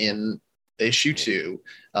was in issue 2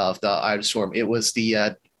 of the Eye of Storm. It was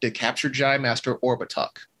the captured Jedi Master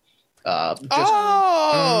Orbituk. That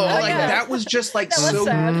was just like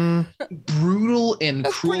so brutal and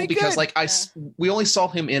cruel because we only saw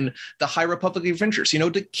him in the High Republic Adventures,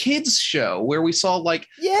 the kids show where we saw he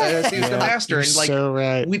was the master, and so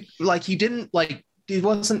right. he didn't it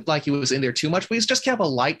wasn't like he was in there too much, but he's just kind of a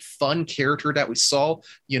light, fun character that we saw.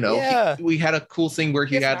 We had a cool thing where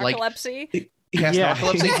he had narcolepsy. He has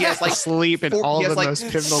narcolepsy. He has sleep in all the most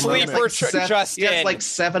pivotal moments. He has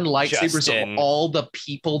 7 lightsabers of all the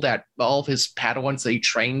people all of his Padawans that he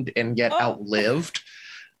trained and yet outlived.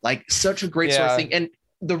 Such a great sort of thing. And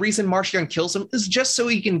the reason Marchion kills him is just so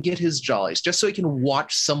he can get his jollies, just so he can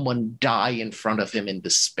watch someone die in front of him in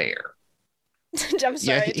despair. I'm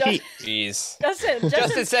sorry. Jeez.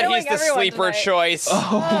 Justin said he's the sleeper choice.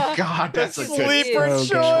 Oh, God. That's a sleeper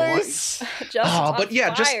choice.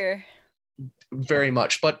 Just very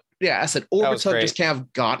much. But yeah, I said Orbituk just kind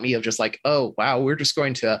of got me of just oh, wow, we're just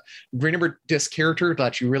going to remember this character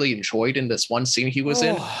that you really enjoyed in this one scene he was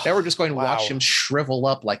in. Now we're just going to watch him shrivel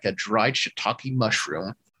up like a dried shiitake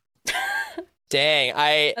mushroom. Dang,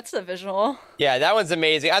 that's the visual. Yeah, that one's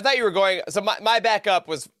amazing. I thought you were going. So my backup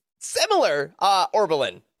was similar.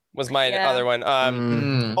 Orbalin was my other one.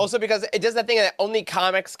 Also because it does that thing that only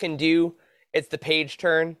comics can do. It's the page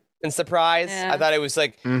turn and surprise. I thought it was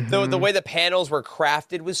the way the panels were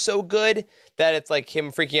crafted was so good that it's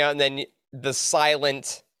him freaking out, and then the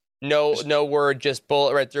silent no word, just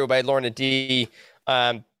bullet right through by Lorna D.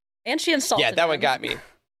 And she insulted that one him. got me.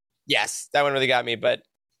 Yes, that one really got me. But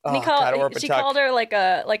she called her a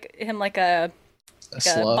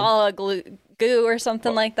ball of goo or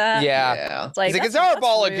something like that. Yeah. It's our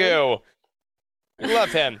ball of goo. We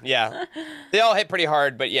love him. Yeah. They all hit pretty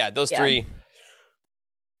hard, but those 3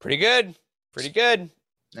 pretty good.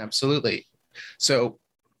 Absolutely. So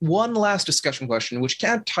one last discussion question, which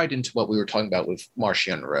kind of tied into what we were talking about with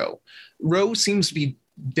Marchion Ro. Ro seems to be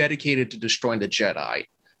dedicated to destroying the Jedi.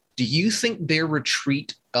 Do you think their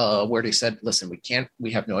retreat, where they said, listen,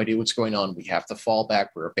 we have no idea what's going on, we have to fall back,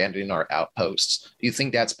 we're abandoning our outposts, do you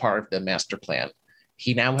think that's part of the master plan?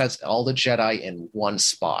 He now has all the Jedi in one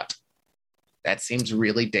spot. That seems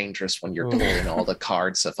really dangerous when you're pulling all the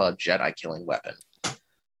cards of a Jedi killing weapon.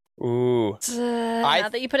 Ooh. Now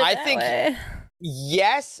that you put it that way.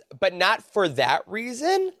 Yes, but not for that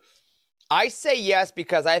reason. I say yes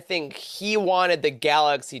because I think he wanted the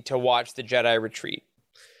galaxy to watch the Jedi retreat.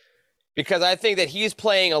 Because I think that he's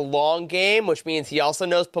playing a long game, which means he also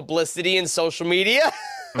knows publicity and social media.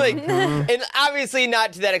 And obviously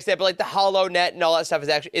not to that extent, but the HoloNet and all that stuff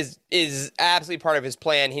is absolutely part of his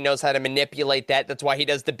plan. He knows how to manipulate that. That's why he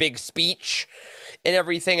does the big speech and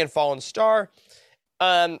everything in Fallen Star.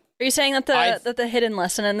 Are you saying that the hidden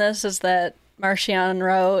lesson in this is that Marchion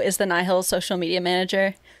Ro is the Nihil social media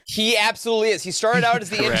manager? He absolutely is. He started out as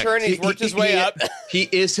the intern and he's worked his way up. He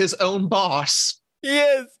is his own boss. He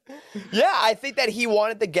is. Yeah, I think that he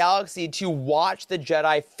wanted the galaxy to watch the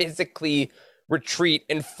Jedi physically retreat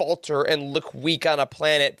and falter and look weak on a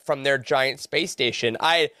planet from their giant space station.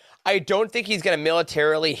 I don't think he's going to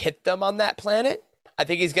militarily hit them on that planet. I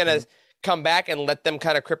think he's going to come back and let them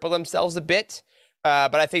kind of cripple themselves a bit.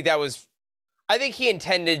 But I think he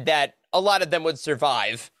intended that a lot of them would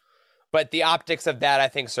survive, but the optics of that, I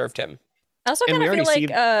think, served him. I also kind of feel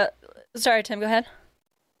like, sorry, Tim, go ahead.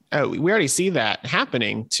 Oh, we already see that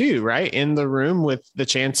happening too, right? In the room with the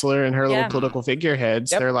chancellor and her little political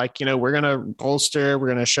figureheads. Yep. They're like, we're going to bolster, we're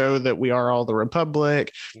going to show that we are all the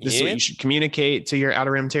Republic. This is what you should communicate to your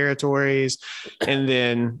Outer Rim territories. And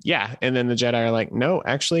then, and then the Jedi are like, no,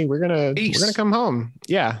 actually, we're going to come home.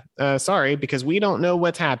 Yeah. Sorry, because we don't know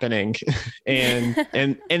what's happening. and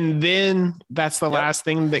then that's the last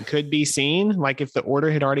thing that could be seen. Like if the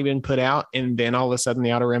order had already been put out and then all of a sudden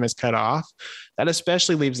the Outer Rim is cut off, that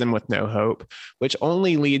especially leaves them with no hope, which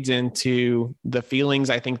only leads into the feelings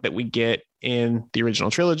I think that we get in the original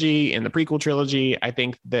trilogy, in the prequel trilogy. I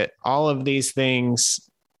think that all of these things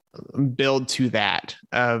build to that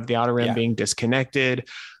of the Outer Rim being disconnected.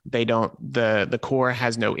 The core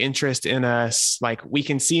has no interest in us. Like we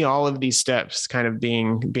can see all of these steps kind of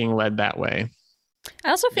being led that way. I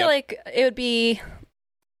also feel like it would be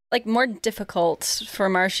more difficult for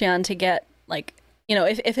Marchion to get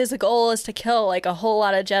if his goal is to kill a whole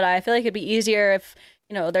lot of Jedi, I feel like it'd be easier if,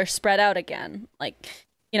 they're spread out again. I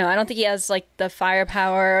don't think he has the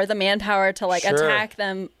firepower or the manpower to attack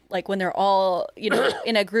them like when they're all,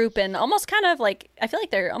 in a group and almost kind of like, I feel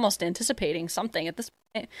like they're almost anticipating something at this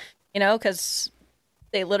point, because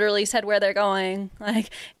they literally said where they're going, like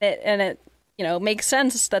it makes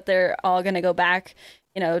sense that they're all going to go back,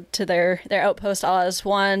 to their outpost all as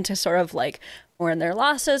one to sort of like mourn their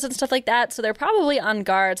losses and stuff like that. So they're probably on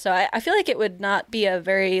guard. So I feel like it would not be a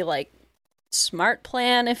very like smart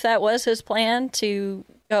plan if that was his plan to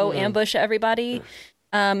go ambush everybody.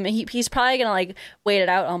 He's probably gonna like wait it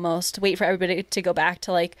out, almost wait for everybody to go back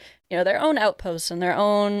to like their own outposts and their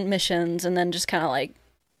own missions, and then just kind of like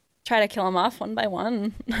try to kill them off one by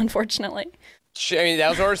one. Unfortunately, I mean, that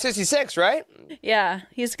was Order 66, right? Yeah,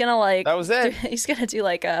 he's gonna like that was it. He's gonna do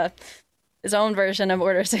like his own version of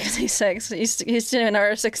Order 66. He's doing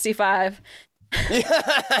Order 65.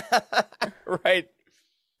 Right.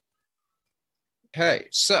 Okay,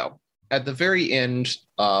 so at the very end,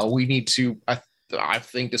 we need to. I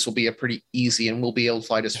think this will be a pretty easy, and we'll be able to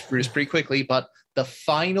fly this through this pretty quickly. But the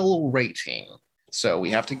final rating. So we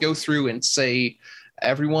have to go through and say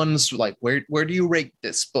everyone's like, where do you rate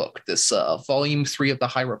this book? This volume 3 of the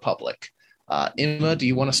High Republic. Emma, do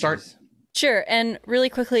you want to start? Sure. And really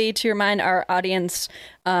quickly to remind our audience,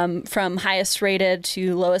 from highest rated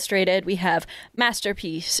to lowest rated, we have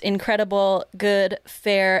masterpiece, incredible, good,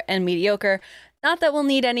 fair, and mediocre. Not that we'll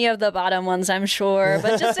need any of the bottom ones, I'm sure,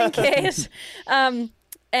 but just in case.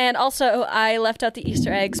 And also, I left out the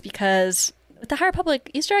Easter eggs because with the High Republic,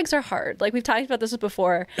 Easter eggs are hard. Like, we've talked about this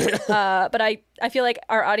before, but I feel like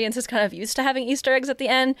our audience is kind of used to having Easter eggs at the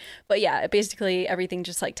end. But yeah, basically everything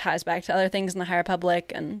just like ties back to other things in the High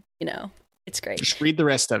Republic, and it's great. Just read the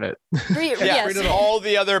rest of it. Read all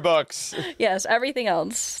the other books. Yes, everything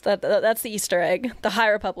else. That's the Easter egg. The High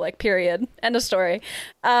Republic, period. End of story.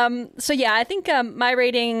 So yeah, I think my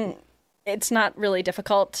rating, it's not really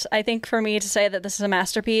difficult, I think, for me to say that this is a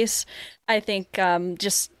masterpiece. I think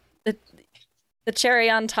just the cherry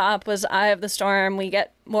on top was Eye of the Storm. We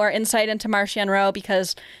get more insight into Marchion Ro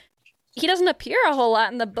because he doesn't appear a whole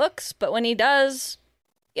lot in the books, but when he does,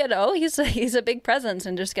 he's a big presence,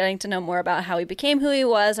 and just getting to know more about how he became who he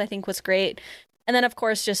was, I think, was great. And then, of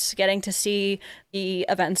course, just getting to see the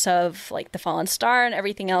events of like the Fallen Star and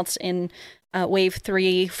everything else in Wave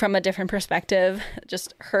 3 from a different perspective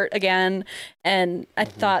just hurt again. And I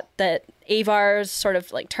thought that Avar's sort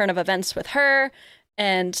of like turn of events with her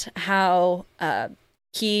and how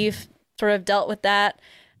Keeve sort of dealt with that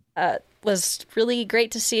was really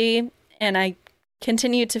great to see. And I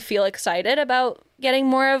continue to feel excited about getting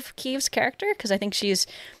more of Keeve's character, because I think she's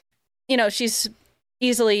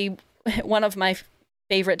easily one of my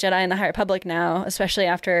favorite Jedi in the High Republic now, especially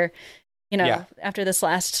after after this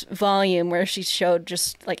last volume where she showed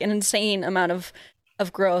just like an insane amount of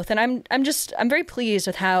growth. And I'm very pleased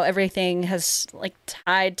with how everything has like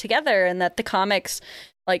tied together, and that the comics,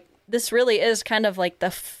 like, this really is kind of like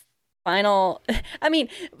the final, I mean,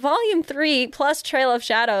 volume 3 plus Trail of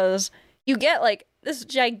Shadows, you get like this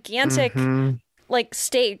gigantic like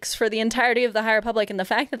stakes for the entirety of the High Republic, and the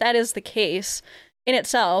fact that that is the case in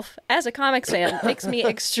itself as a comics fan makes me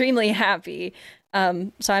extremely happy.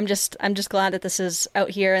 So I'm just glad that this is out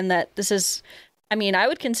here, and that this is, I mean, I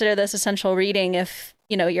would consider this essential reading if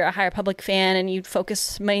you're a High Republic fan and you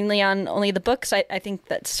focus mainly on only the books. I think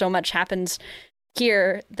that so much happens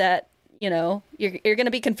here that you're going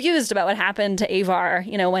to be confused about what happened to Avar,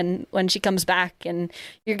 when she comes back, and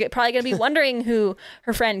you're probably going to be wondering who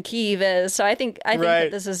her friend Keeve is. So I think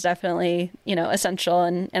that this is definitely, essential,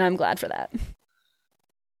 and I'm glad for that.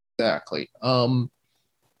 Exactly.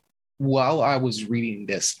 While I was reading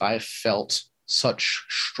this, I felt such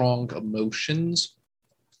strong emotions,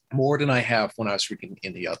 more than I have when I was reading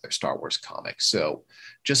in the other Star Wars comics. So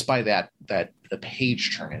just by that the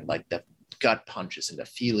page turn, like the gut punches and the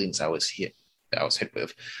feelings I was hit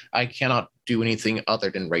with, I cannot do anything other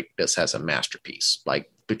than rate this as a masterpiece.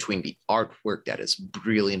 Like, between the artwork that is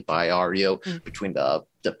brilliant by Ario, between the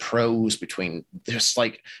prose, between just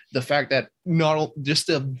like the fact that not just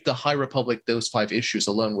the High Republic, those 5 issues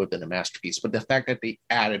alone would have been a masterpiece, but the fact that they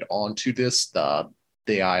added on to this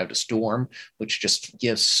the Eye of the Storm, which just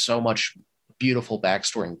gives so much beautiful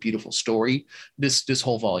backstory and beautiful story. This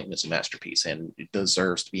whole volume is a masterpiece, and it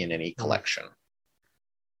deserves to be in any collection.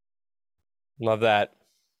 Love that.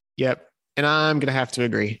 Yep. And I'm going to have to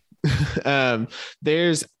agree. I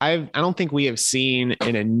don't think we have seen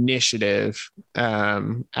an initiative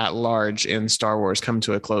at large in Star Wars come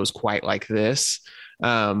to a close quite like this.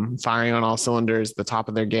 Firing on all cylinders, the top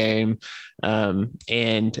of their game.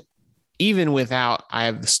 And even without Eye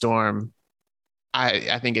of the Storm,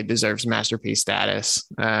 I think it deserves masterpiece status,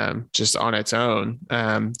 just on its own.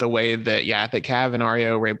 The way that that Cav and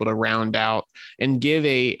Ario were able to round out and give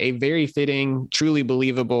a very fitting, truly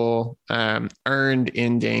believable, earned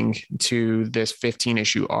ending to this 15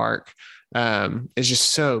 issue arc is just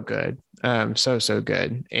so good. So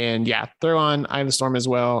good. And throw on Eye of the Storm as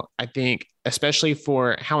well. I think, especially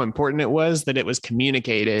for how important it was that it was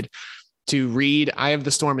communicated to read Eye of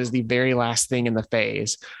the Storm as the very last thing in the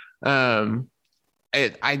phase.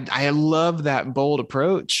 I love that bold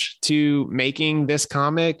approach to making this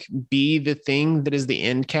comic be the thing that is the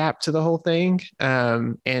end cap to the whole thing.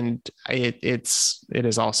 And it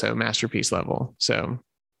is also masterpiece level. So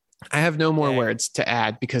I have no more words to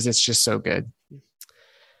add because it's just so good.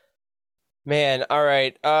 Man, all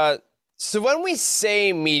right. So when we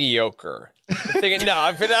say mediocre, I'm thinking,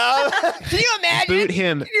 can you imagine? Boot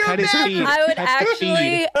him. Cut his feet. I would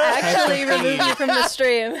actually remove you from the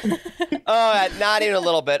stream. Not even a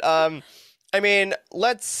little bit. I mean,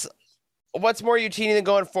 what's more Utini than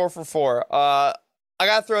going 4 for 4? I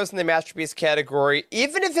gotta throw this in the masterpiece category.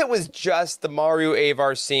 Even if it was just the Mario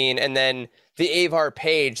Avar scene and then the Avar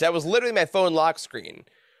page, that was literally my phone lock screen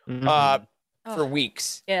for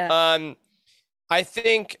weeks. Yeah. I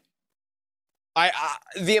think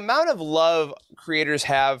the amount of love creators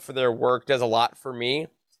have for their work does a lot for me.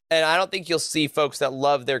 And I don't think you'll see folks that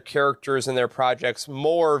love their characters and their projects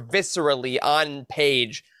more viscerally on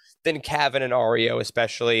page than Cavan and Ario,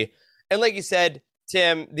 especially. And like you said,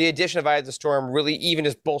 Tim, the addition of Eye of the Storm really even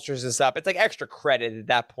just bolsters this up. It's like extra credit at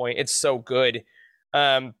that point. It's so good.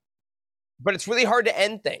 But it's really hard to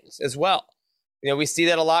end things as well. We see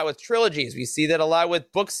that a lot with trilogies. We see that a lot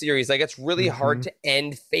with book series. Like, it's really hard to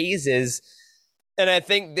end phases. And I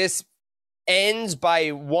think this ends by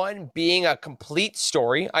one being a complete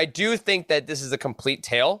story. I do think that this is a complete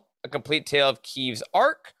tale of Keeve's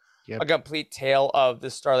arc, a complete tale of the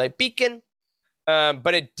Starlight Beacon.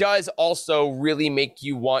 But it does also really make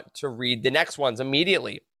you want to read the next ones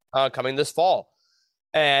immediately, coming this fall.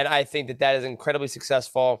 And I think that is incredibly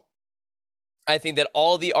successful. I think that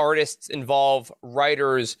all the artists involved,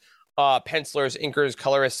 writers, pencilers, inkers,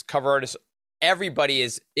 colorists, cover artists, everybody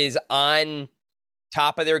is on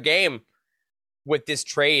top of their game with this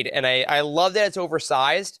trade. And I love that it's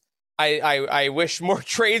oversized. I wish more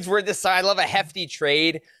trades were this size. I love a hefty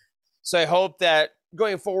trade. So I hope that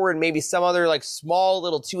going forward, maybe some other like small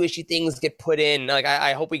little 2-issue things get put in. Like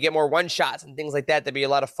I hope we get more one-shots and things like that. That'd be a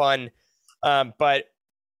lot of fun. But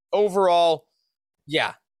overall,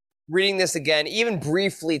 reading this again, even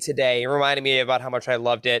briefly today, reminded me about how much I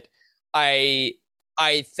loved it. I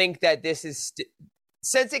think that this is,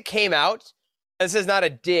 since it came out, this is not a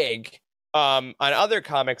dig on other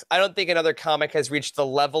comics. I don't think another comic has reached the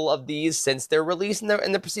level of these since their release in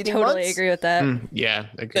the preceding months. Totally agree with that.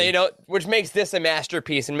 Agree. So, which makes this a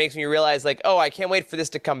masterpiece and makes me realize, like, oh, I can't wait for this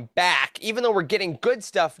to come back. Even though we're getting good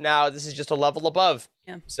stuff now, this is just a level above.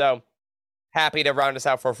 Yeah. So happy to round us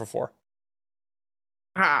out 4 for 4.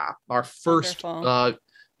 Our first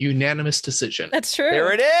unanimous decision. That's true.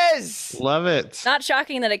 There it is. Love it. Not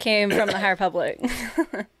shocking that it came from the High Republic.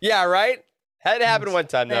 Yeah, right? Had to happen one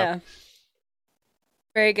time, though. Yeah.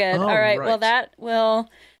 Very good. All right. Well, that will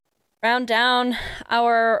round down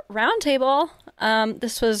our roundtable.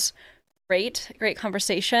 This was great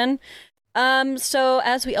conversation. So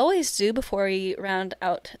as we always do before we round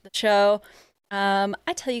out the show,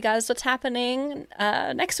 I tell you guys what's happening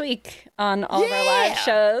next week on all of our live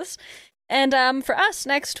shows. And for us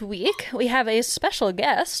next week, we have a special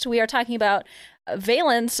guest. We are talking about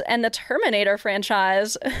Valence and the Terminator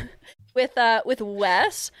franchise with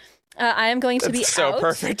Wes. I am going to be so out.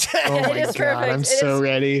 perfect. Oh my It is God, perfect. I'm so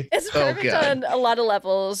ready. It's perfect on a lot of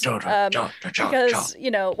levels. Because,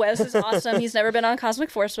 Wes is awesome. He's never been on Cosmic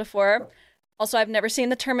Force before. Also, I've never seen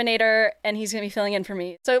the Terminator, and he's going to be filling in for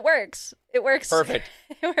me. So it works. It works. Perfect.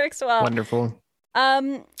 It works well. Wonderful.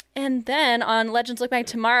 And then on Legends Look Back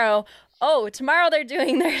tomorrow, tomorrow they're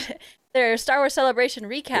doing their Star Wars Celebration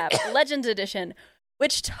recap, Legends Edition,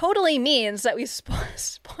 which totally means that we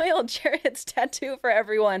spoiled Jared's tattoo for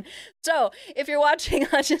everyone. So if you're watching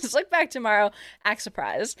Legends Look Back tomorrow, act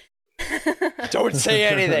surprised. Don't say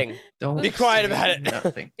anything. Don't be quiet about it.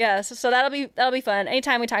 Nothing. Yeah, so that'll be fun.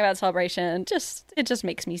 Anytime we talk about Celebration, it just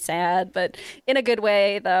makes me sad, but in a good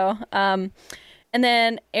way though. And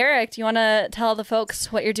then Eric, do you want to tell the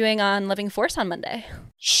folks what you're doing on Living Force on Monday?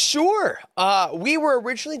 Sure. We were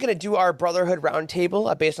originally going to do our Brotherhood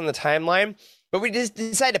Roundtable based on the timeline. But we just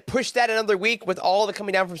decided to push that another week with all the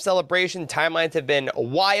coming down from Celebration. Timelines have been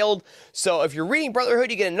wild. So if you're reading Brotherhood,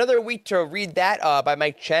 you get another week to read that by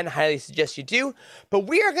Mike Chen. Highly suggest you do. But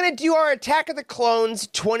we are going to do our Attack of the Clones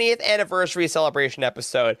 20th anniversary celebration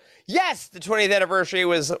episode. Yes, the 20th anniversary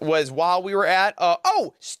was while we were at,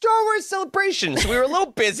 Star Wars Celebration. So we were a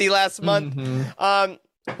little busy last month.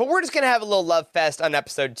 But we're just going to have a little love fest on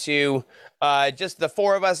episode 2. Just the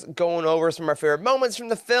 4 of us going over some of our favorite moments from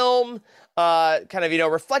the film. Kind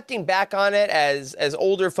of, reflecting back on it as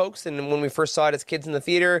older folks and when we first saw it as kids in the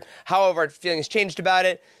theater, how have our feelings changed about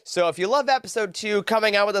it. So if you love episode 2,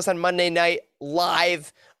 coming out with us on Monday night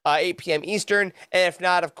live, 8 p.m. Eastern. And if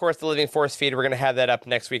not, of course, the Living Force feed, we're going to have that up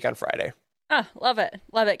next week on Friday. Oh, love it.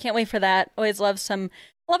 Love it. Can't wait for that. Always love a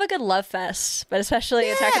good love fest, but especially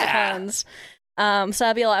Attack of the Clones. So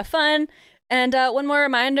that'll be a lot of fun. And one more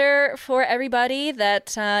reminder for everybody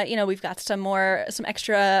that, we've got some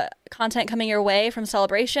extra content coming your way from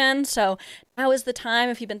Celebration. So now is the time,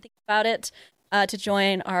 if you've been thinking about it, to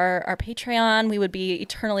join our Patreon. We would be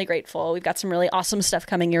eternally grateful. We've got some really awesome stuff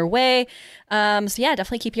coming your way.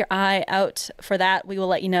 Definitely keep your eye out for that. We will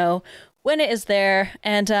let you know when it is there.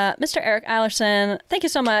 And Mr. Eric Eilerson, thank you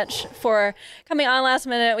so much for coming on last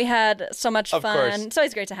minute. We had so much fun. Course. It's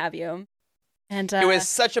always great to have you. And it was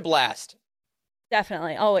such a blast.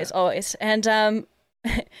 Definitely. Always. And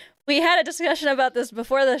we had a discussion about this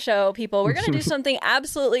before the show, people. We're going to do something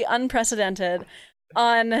absolutely unprecedented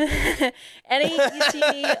on any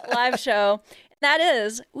UTD live show. That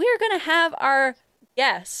is, we are going to have our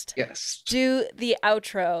guest do the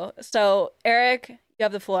outro. So, Eric, you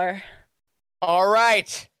have the floor. All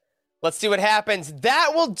right. Let's see what happens.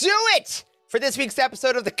 That will do it for this week's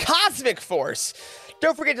episode of The Cosmic Force.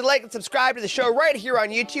 Don't forget to like and subscribe to the show right here on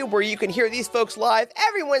YouTube, where you can hear these folks live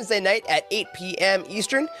every Wednesday night at 8 p.m.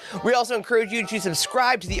 Eastern. We also encourage you to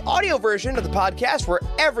subscribe to the audio version of the podcast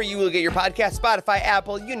wherever you will get your podcast, Spotify,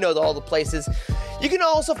 Apple, all the places. You can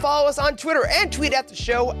also follow us on Twitter and tweet at the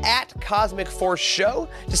show at Cosmic Force Show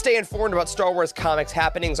to stay informed about Star Wars comics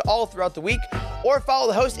happenings all throughout the week, or follow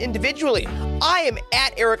the host individually. I am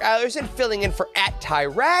at Eric Eilerson, filling in for at Ty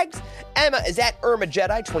Rags. Emma is at Irma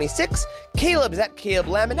Jedi 26. Caleb is at Caleb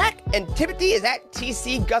Laminack, and Timothy is at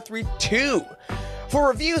TC Guthrie 2. For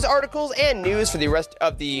reviews, articles, and news for the rest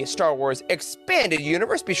of the Star Wars Expanded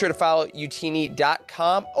Universe, be sure to follow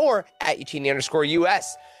utini.com or at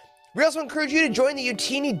utini_US. We also encourage you to join the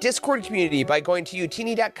Utini Discord community by going to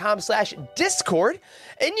utini.com/discord,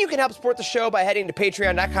 and you can help support the show by heading to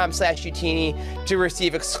patreon.com/utini to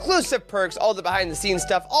receive exclusive perks, all the behind-the-scenes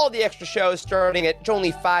stuff, all the extra shows starting at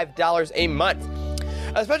only $5 a month.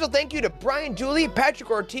 A special thank you to Brian Dooley, Patrick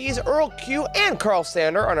Ortiz, Earl Q, and Carl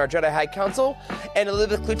Sander on our Jedi High Council, and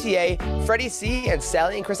Elizabeth Cloutier, Freddie C, and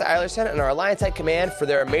Sally and Chris Eilerson on our Alliance High Command for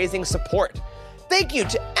their amazing support. Thank you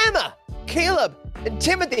to Emma, Caleb, and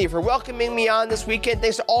Timothy for welcoming me on this weekend.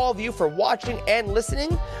 Thanks to all of you for watching and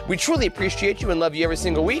listening. We truly appreciate you and love you every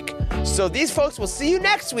single week. So these folks will see you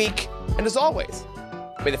next week. And as always,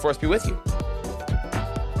 may the Force be with you.